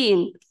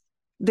 18,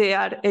 they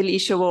are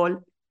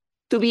eligible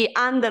to be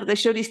under the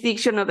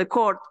jurisdiction of the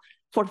court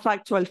for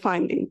factual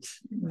findings.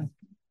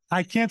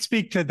 I can't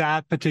speak to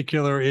that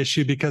particular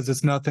issue because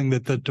it's nothing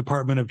that the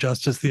Department of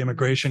Justice, the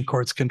immigration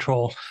courts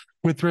control.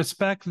 With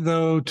respect,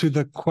 though, to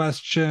the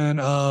question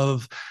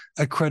of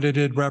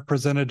accredited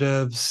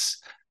representatives,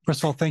 first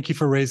of all, thank you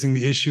for raising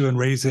the issue and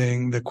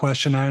raising the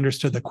question. I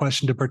understood the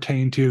question to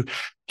pertain to,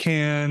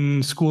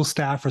 can school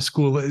staff or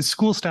school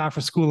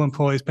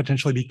employees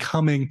potentially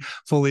becoming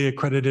fully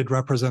accredited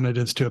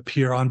representatives to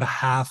appear on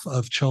behalf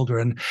of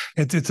children?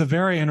 It's a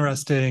very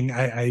interesting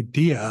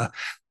idea.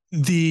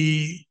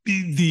 The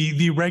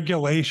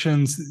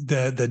regulations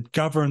that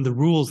govern the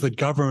rules that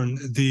govern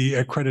the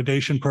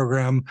accreditation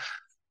program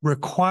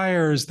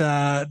requires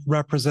that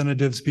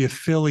representatives be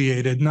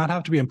affiliated, not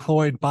have to be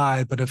employed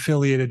by, but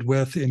affiliated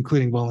with,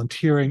 including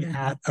volunteering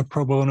at a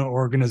pro bono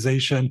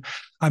organization.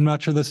 I'm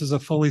not sure this is a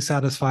fully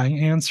satisfying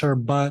answer,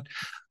 but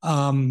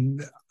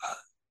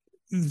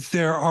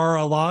there are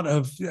a lot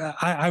of,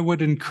 I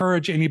would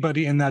encourage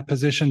anybody in that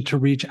position to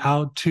reach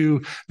out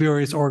to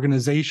various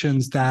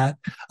organizations that,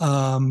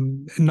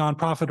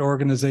 nonprofit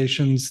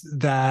organizations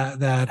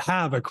that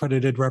have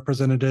accredited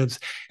representatives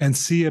and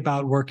see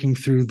about working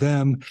through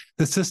them.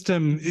 The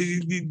system,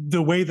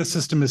 the way the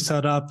system is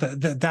set up,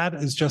 that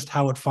is just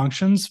how it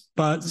functions.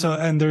 But so,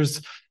 and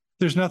there's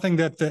nothing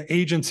that the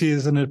agency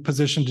is in a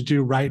position to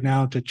do right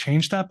now to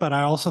change that. But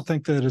I also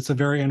think that it's a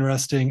very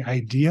interesting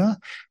idea.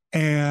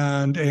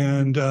 And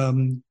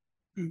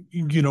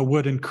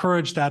would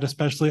encourage that,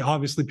 especially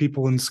obviously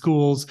people in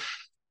schools,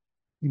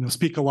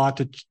 speak a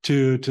lot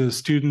to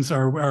students,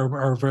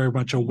 are very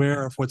much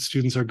aware of what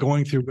students are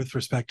going through with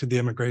respect to the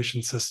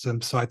immigration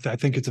system. So I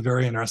think it's a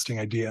very interesting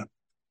idea.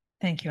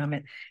 Thank you,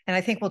 Amit. And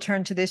I think we'll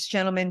turn to this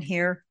gentleman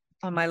here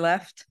on my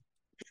left.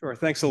 Sure.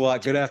 Thanks a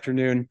lot. Good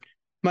afternoon.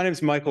 My name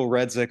is Michael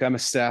Redzik. I'm a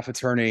staff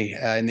attorney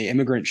in the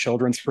Immigrant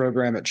Children's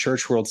Program at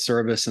Church World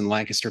Service in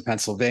Lancaster,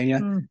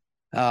 Pennsylvania.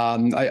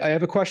 I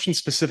have a question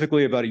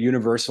specifically about a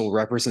universal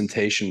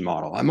representation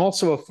model. I'm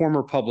also a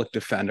former public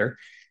defender.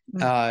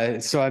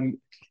 So I'm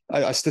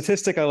a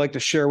statistic I like to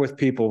share with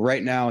people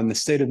right now in the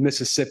state of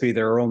Mississippi,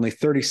 there are only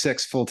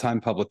 36 full-time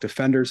public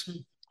defenders.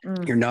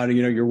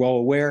 You're well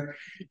aware.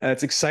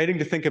 It's exciting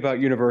to think about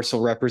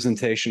universal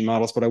representation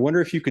models, but I wonder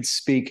if you could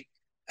speak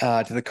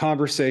to the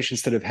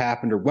conversations that have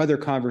happened or whether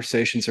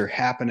conversations are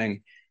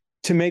happening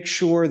to make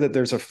sure that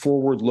there's a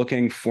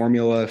forward-looking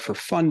formula for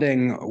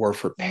funding or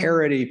for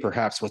parity,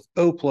 perhaps with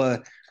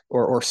OPLA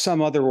or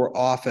some other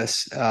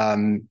office,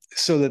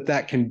 so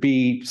that can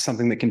be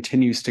something that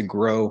continues to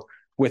grow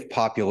with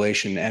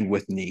population and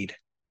with need.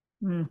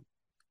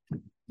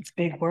 It's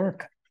big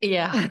work.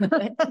 Yeah.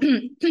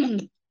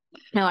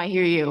 No, I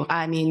hear you.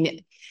 I mean,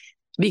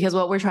 because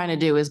what we're trying to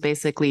do is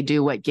basically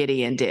do what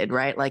Gideon did,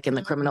 right? Like in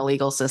the criminal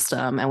legal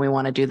system, and we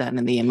want to do that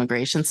in the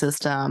immigration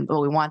system, but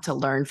we want to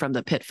learn from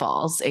the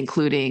pitfalls,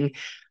 including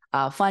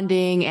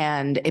funding,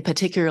 and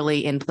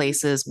particularly in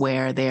places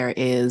where there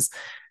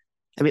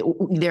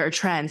are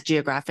trends,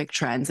 geographic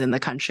trends in the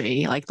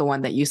country, like the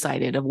one that you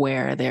cited of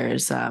where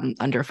there's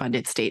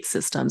underfunded state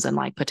systems and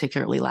like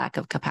particularly lack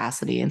of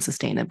capacity and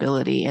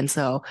sustainability. And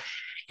so,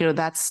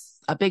 that's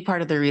a big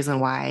part of the reason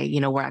why,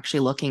 we're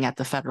actually looking at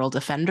the federal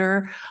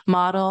defender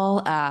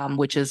model,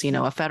 which is,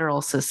 a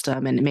federal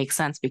system. And it makes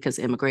sense because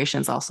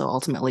immigration is also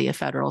ultimately a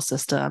federal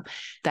system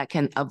that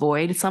can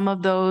avoid some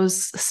of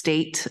those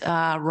state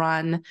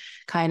run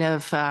kind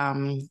of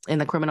in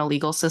the criminal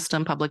legal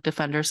system, public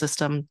defender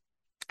system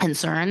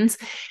concerns.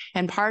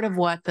 And part of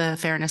what the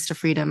Fairness to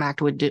Freedom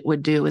Act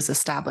would do is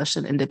establish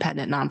an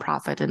independent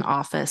nonprofit, an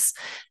office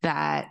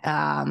that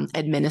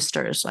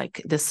administers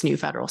like this new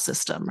federal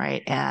system,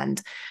 right?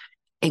 And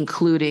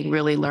including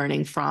really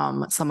learning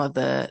from some of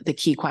the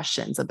key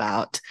questions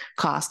about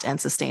cost and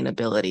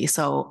sustainability.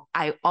 So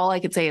all I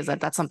could say is that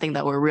that's something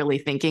that we're really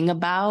thinking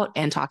about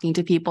and talking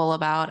to people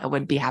about. I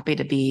would be happy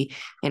to be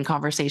in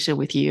conversation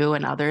with you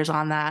and others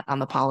on that, on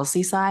the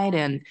policy side.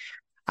 And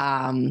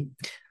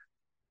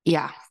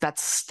yeah,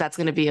 that's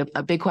going to be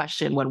a big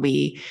question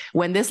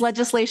when this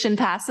legislation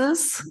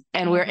passes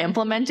and we're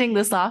implementing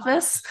this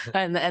office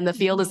and the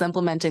field is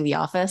implementing the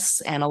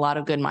office, and a lot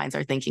of good minds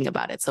are thinking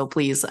about it. So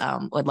please,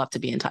 would love to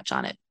be in touch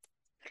on it.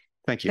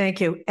 Thank you.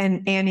 Thank you.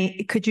 And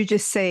Annie, could you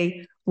just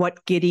say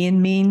what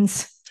Gideon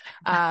means?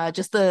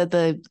 Just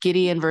the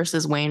Gideon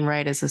versus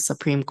Wainwright is a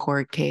Supreme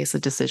Court case, a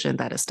decision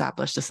that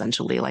established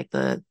essentially like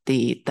that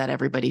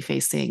everybody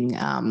facing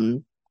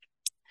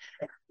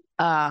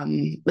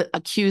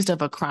accused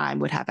of a crime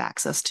would have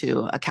access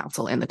to a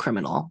counsel in the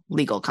criminal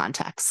legal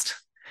context.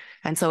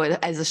 And so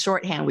as a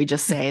shorthand, we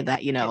just say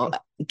that,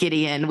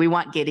 Gideon, we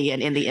want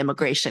Gideon in the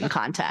immigration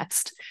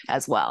context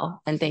as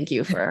well. And thank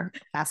you for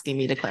asking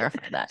me to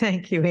clarify that.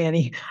 Thank you,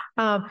 Annie.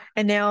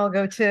 And now I'll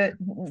go to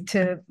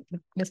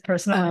this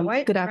person on the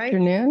right. Good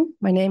afternoon.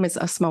 My name is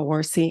Asma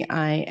Warsi.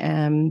 I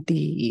am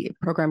the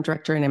program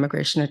director and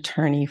immigration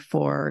attorney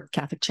for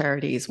Catholic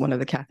Charities, one of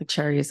the Catholic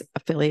Charities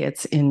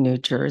affiliates in New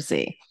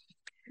Jersey.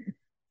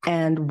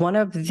 And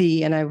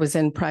I was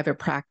in private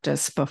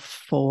practice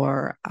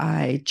before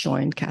I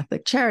joined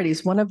Catholic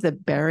Charities. One of the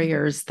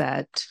barriers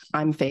that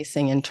I'm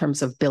facing in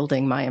terms of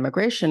building my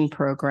immigration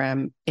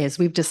program is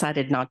we've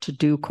decided not to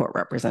do court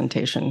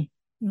representation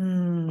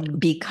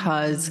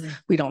because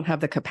we don't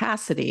have the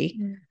capacity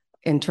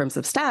in terms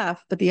of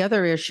staff. But the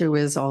other issue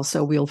is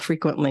also we'll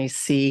frequently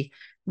see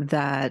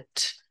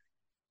that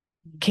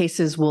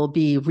cases will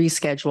be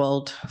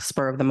rescheduled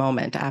spur of the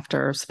moment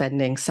after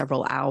spending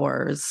several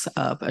hours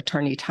of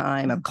attorney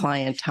time, of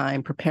client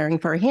time, preparing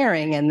for a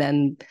hearing. And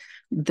then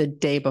the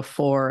day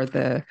before,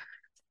 the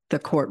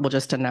court will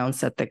just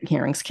announce that the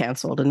hearing's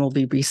canceled and will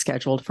be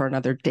rescheduled for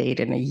another date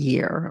in a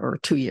year or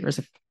 2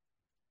 years.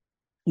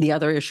 The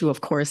other issue,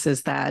 of course,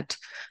 is that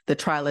the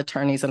trial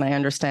attorneys, and I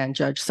understand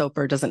Judge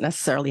Soper doesn't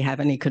necessarily have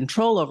any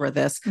control over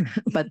this,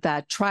 but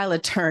that trial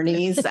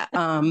attorneys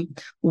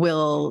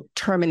will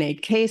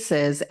terminate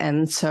cases.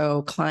 And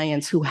so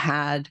clients who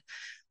had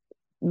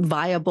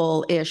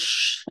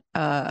viable-ish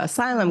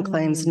asylum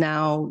claims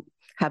now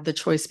have the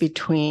choice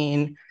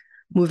between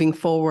moving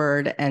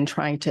forward and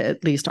trying to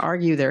at least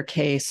argue their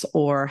case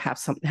or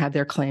have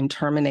their claim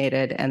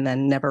terminated and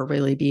then never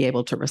really be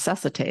able to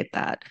resuscitate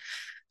that.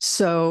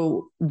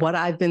 So what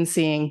I've been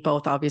seeing,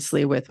 both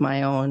obviously with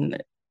my own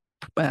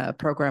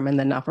program in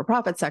the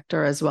not-for-profit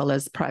sector as well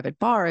as private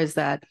bar, is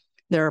that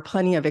there are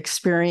plenty of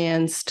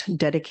experienced,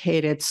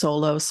 dedicated,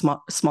 solo,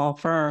 small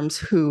firms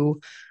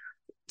who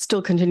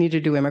still continue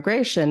to do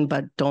immigration,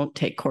 but don't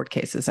take court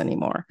cases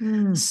anymore.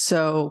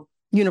 So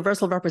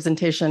universal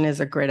representation is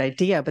a great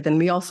idea, but then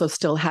we also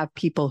still have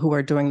people who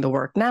are doing the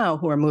work now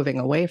who are moving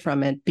away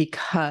from it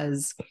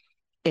because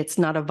it's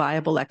not a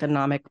viable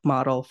economic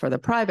model for the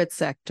private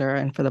sector,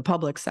 and for the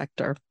public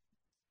sector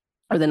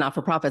or the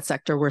not-for-profit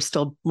sector, we're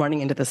still running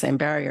into the same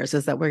barriers,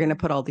 is that we're going to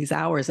put all these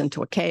hours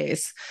into a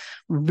case,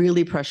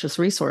 really precious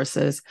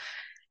resources,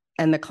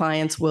 and the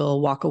clients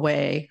will walk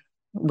away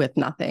with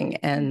nothing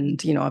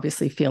and,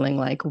 obviously feeling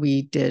like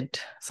we did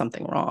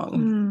something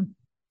wrong.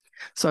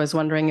 So I was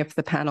wondering if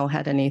the panel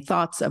had any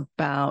thoughts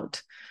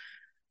about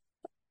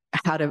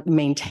how to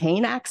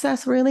maintain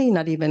access, really,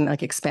 not even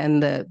like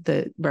expand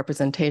the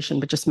representation,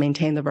 but just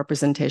maintain the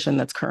representation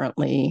that's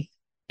currently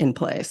in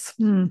place.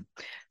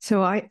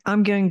 So I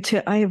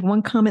have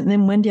one comment, and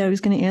then Wendy, I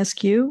was going to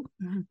ask you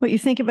what you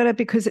think about it,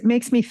 because it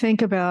makes me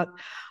think about,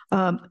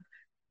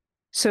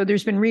 so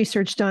there's been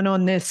research done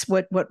on this,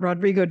 what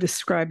Rodrigo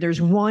described.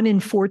 There's 1 in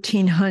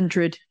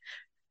 1,400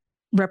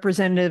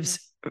 representatives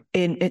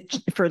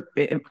for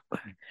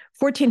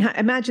 1,400.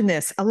 Imagine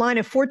this, a line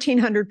of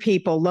 1,400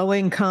 people, low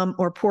income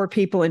or poor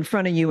people in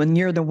front of you, and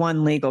you're the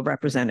one legal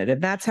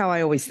representative. That's how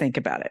I always think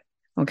about it.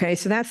 Okay,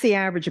 so that's the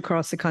average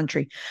across the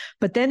country.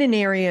 But then in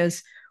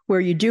areas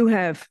where you do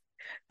have,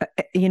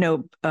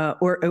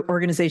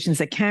 organizations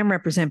that can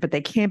represent, but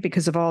they can't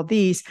because of all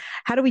these,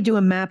 how do we do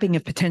a mapping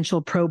of potential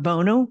pro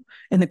bono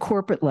in the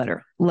corporate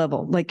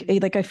level? Like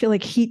I feel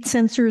like heat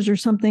sensors or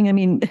something. I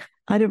mean,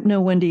 I don't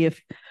know, Wendy,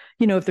 if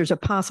there's a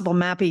possible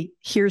mapping,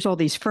 here's all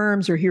these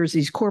firms, or here's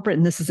these corporate,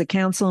 and this is a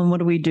council, and what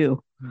do we do?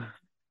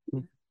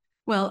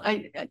 Well,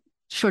 I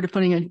short of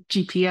putting a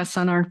GPS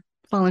on our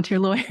volunteer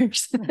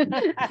lawyers,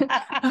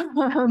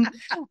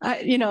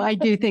 I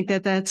do think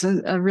that that's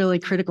a really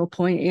critical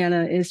point,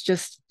 Anna, is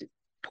just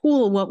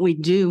pool what we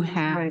do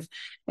have. Right.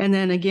 And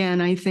then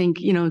again, I think,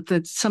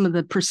 that some of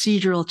the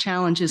procedural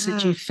challenges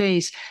that you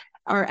face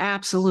are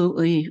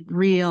absolutely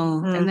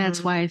real. And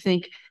that's why I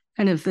think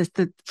kind of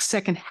the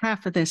second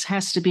half of this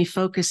has to be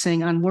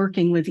focusing on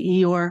working with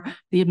EOR,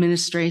 the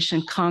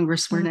administration,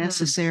 Congress where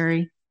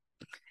necessary,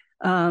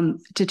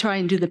 to try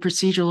and do the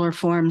procedural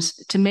reforms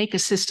to make a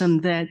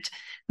system that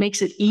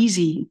makes it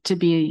easy to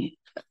be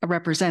a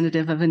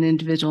representative of an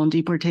individual in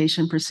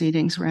deportation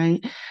proceedings,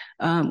 right?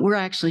 We're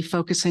actually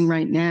focusing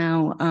right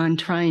now on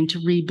trying to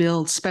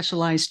rebuild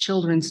specialized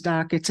children's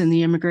dockets in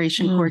the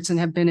immigration courts, and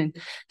have been in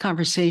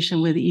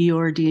conversation with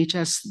EOR,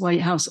 DHS,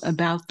 White House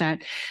about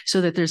that, so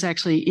that there's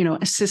actually,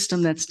 a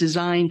system that's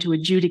designed to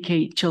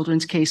adjudicate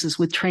children's cases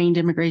with trained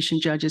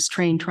immigration judges,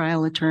 trained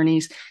trial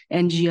attorneys,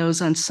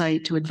 NGOs on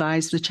site to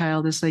advise the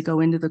child as they go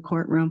into the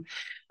courtroom.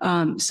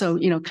 So,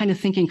 kind of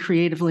thinking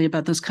creatively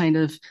about those kind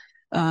of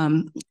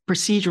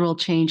procedural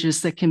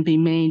changes that can be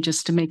made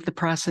just to make the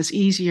process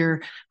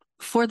easier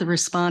for the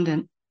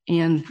respondent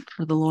and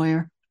for the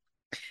lawyer.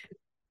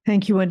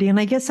 Thank you, Wendy. And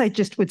I guess I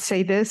just would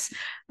say this,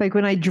 like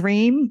when I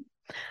dream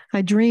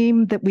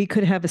that we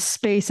could have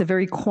a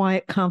very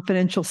quiet,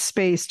 confidential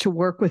space to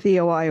work with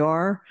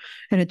EOIR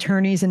and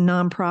attorneys and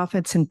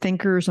nonprofits and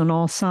thinkers on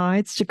all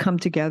sides to come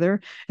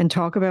together and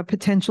talk about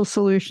potential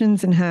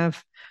solutions and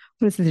have,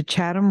 the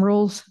Chatham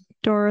rules,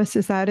 Doris,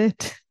 is that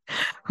it?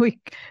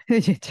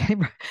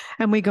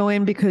 And we go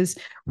in because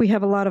we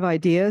have a lot of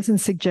ideas and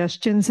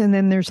suggestions, and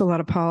then there's a lot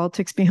of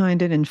politics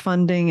behind it and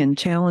funding and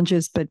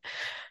challenges, but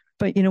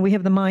we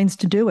have the minds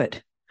to do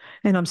it.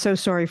 And I'm so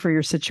sorry for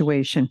your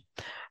situation.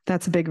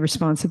 That's a big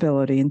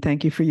responsibility, and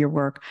thank you for your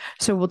work.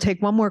 So we'll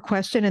take one more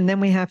question, and then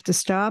we have to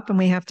stop and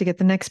we have to get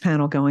the next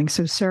panel going.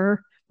 So,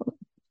 sir.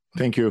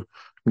 Thank you.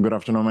 Good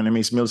afternoon. My name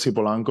is Milcy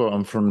Polanco.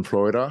 I'm from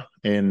Florida,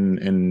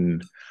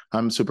 and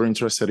I'm super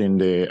interested in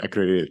the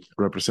accredited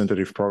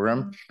representative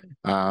program.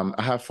 I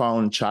have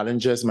found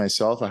challenges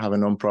myself. I have a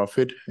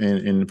nonprofit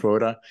in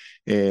Florida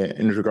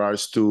in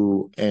regards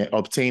to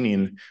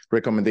obtaining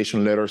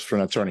recommendation letters from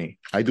an attorney.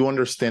 I do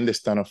understand the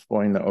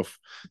standpoint of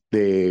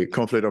the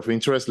conflict of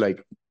interest,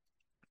 like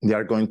they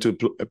are going to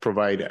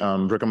provide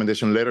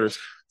recommendation letters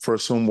for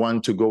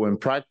someone to go and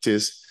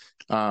practice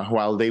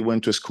while they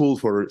went to school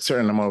for a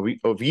certain amount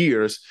of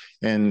years,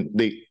 and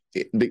they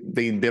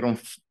don't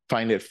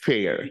find it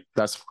fair.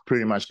 That's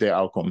pretty much the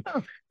outcome.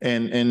 Oh.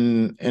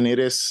 And it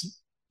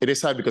is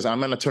sad because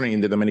I'm an attorney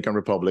in the Dominican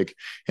Republic,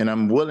 and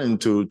I'm willing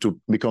to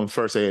become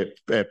first a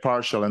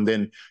partial and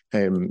then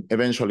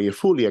eventually a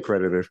fully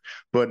accredited.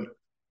 But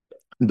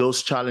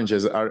those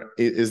challenges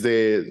is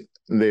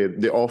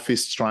the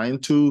office trying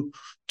to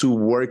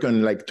work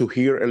on, like, to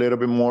hear a little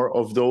bit more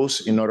of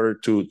those in order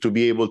to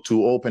be able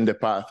to open the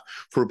path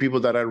for people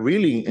that are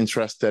really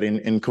interested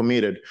and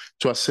committed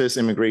to assist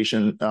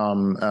immigration,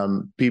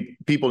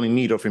 people in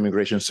need of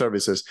immigration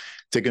services,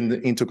 taking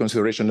into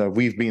consideration that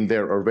we've been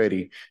there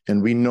already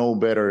and we know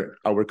better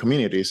our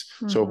communities.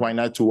 Mm-hmm. So why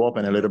not to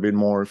open a little bit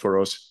more for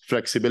us?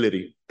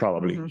 Flexibility,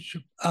 probably.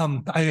 Mm-hmm.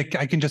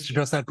 I can just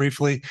address that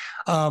briefly.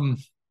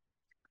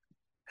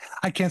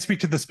 I can't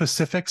speak to the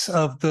specifics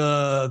of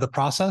the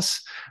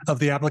process, of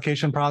the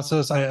application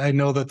process. I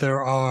know that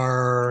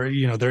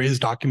there is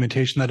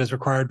documentation that is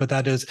required, but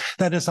that is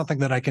something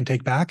that I can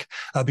take back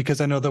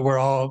because I know that we're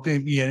all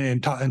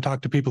and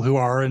talk to people who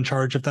are in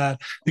charge of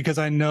that, because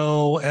I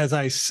know, as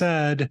I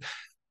said,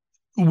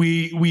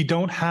 we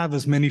don't have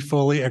as many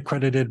fully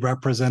accredited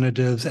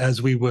representatives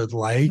as we would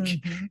like.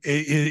 Mm-hmm.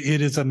 It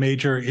is a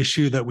major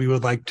issue that we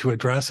would like to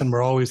address, and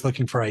we're always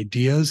looking for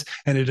ideas,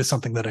 and it is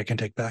something that I can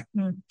take back.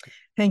 Mm-hmm.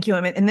 Thank you,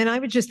 Emmett. And then I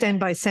would just end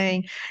by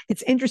saying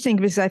it's interesting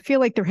because I feel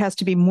like there has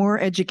to be more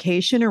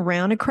education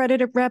around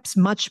accredited reps,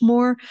 much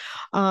more,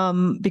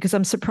 because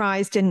I'm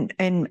surprised,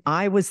 and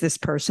I was this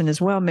person as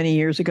well many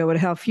years ago, at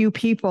how few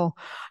people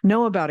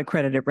know about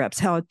accredited reps,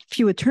 how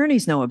few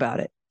attorneys know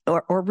about it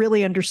or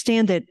really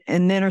understand it,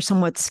 and then are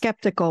somewhat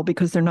skeptical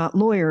because they're not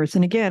lawyers.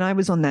 And again, I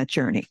was on that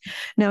journey.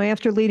 Now,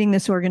 after leading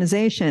this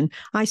organization,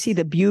 I see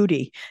the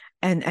beauty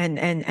and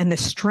the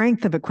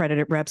strength of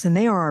accredited reps, and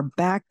they are our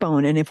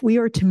backbone. And if we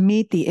are to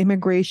meet the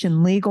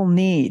immigration legal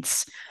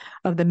needs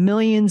of the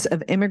millions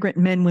of immigrant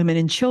men, women,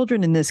 and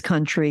children in this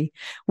country,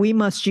 we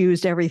must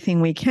use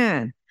everything we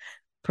can.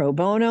 Pro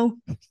bono,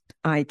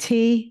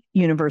 IT,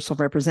 universal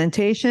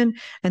representation,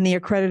 and the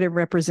accredited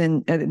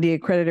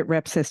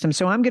rep system.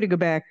 So I'm going to go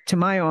back to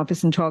my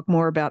office and talk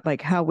more about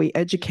like how we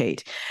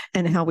educate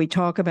and how we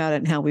talk about it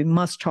and how we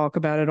must talk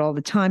about it all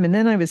the time. And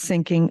then I was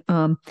thinking,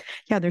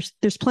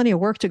 there's plenty of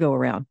work to go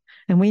around,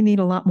 and we need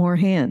a lot more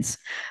hands.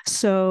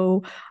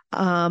 So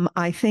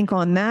I think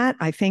on that,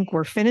 I think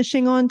we're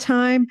finishing on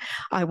time.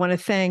 I want to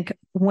thank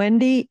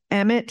Wendy,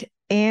 Emmett,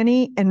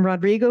 Annie, and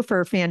Rodrigo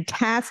for a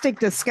fantastic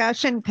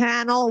discussion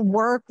panel,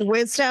 work,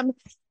 wisdom.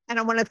 And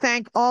I want to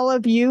thank all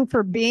of you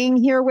for being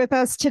here with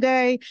us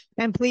today.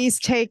 And please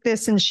take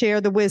this and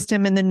share the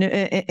wisdom and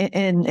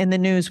the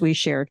news we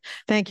shared.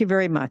 Thank you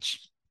very much.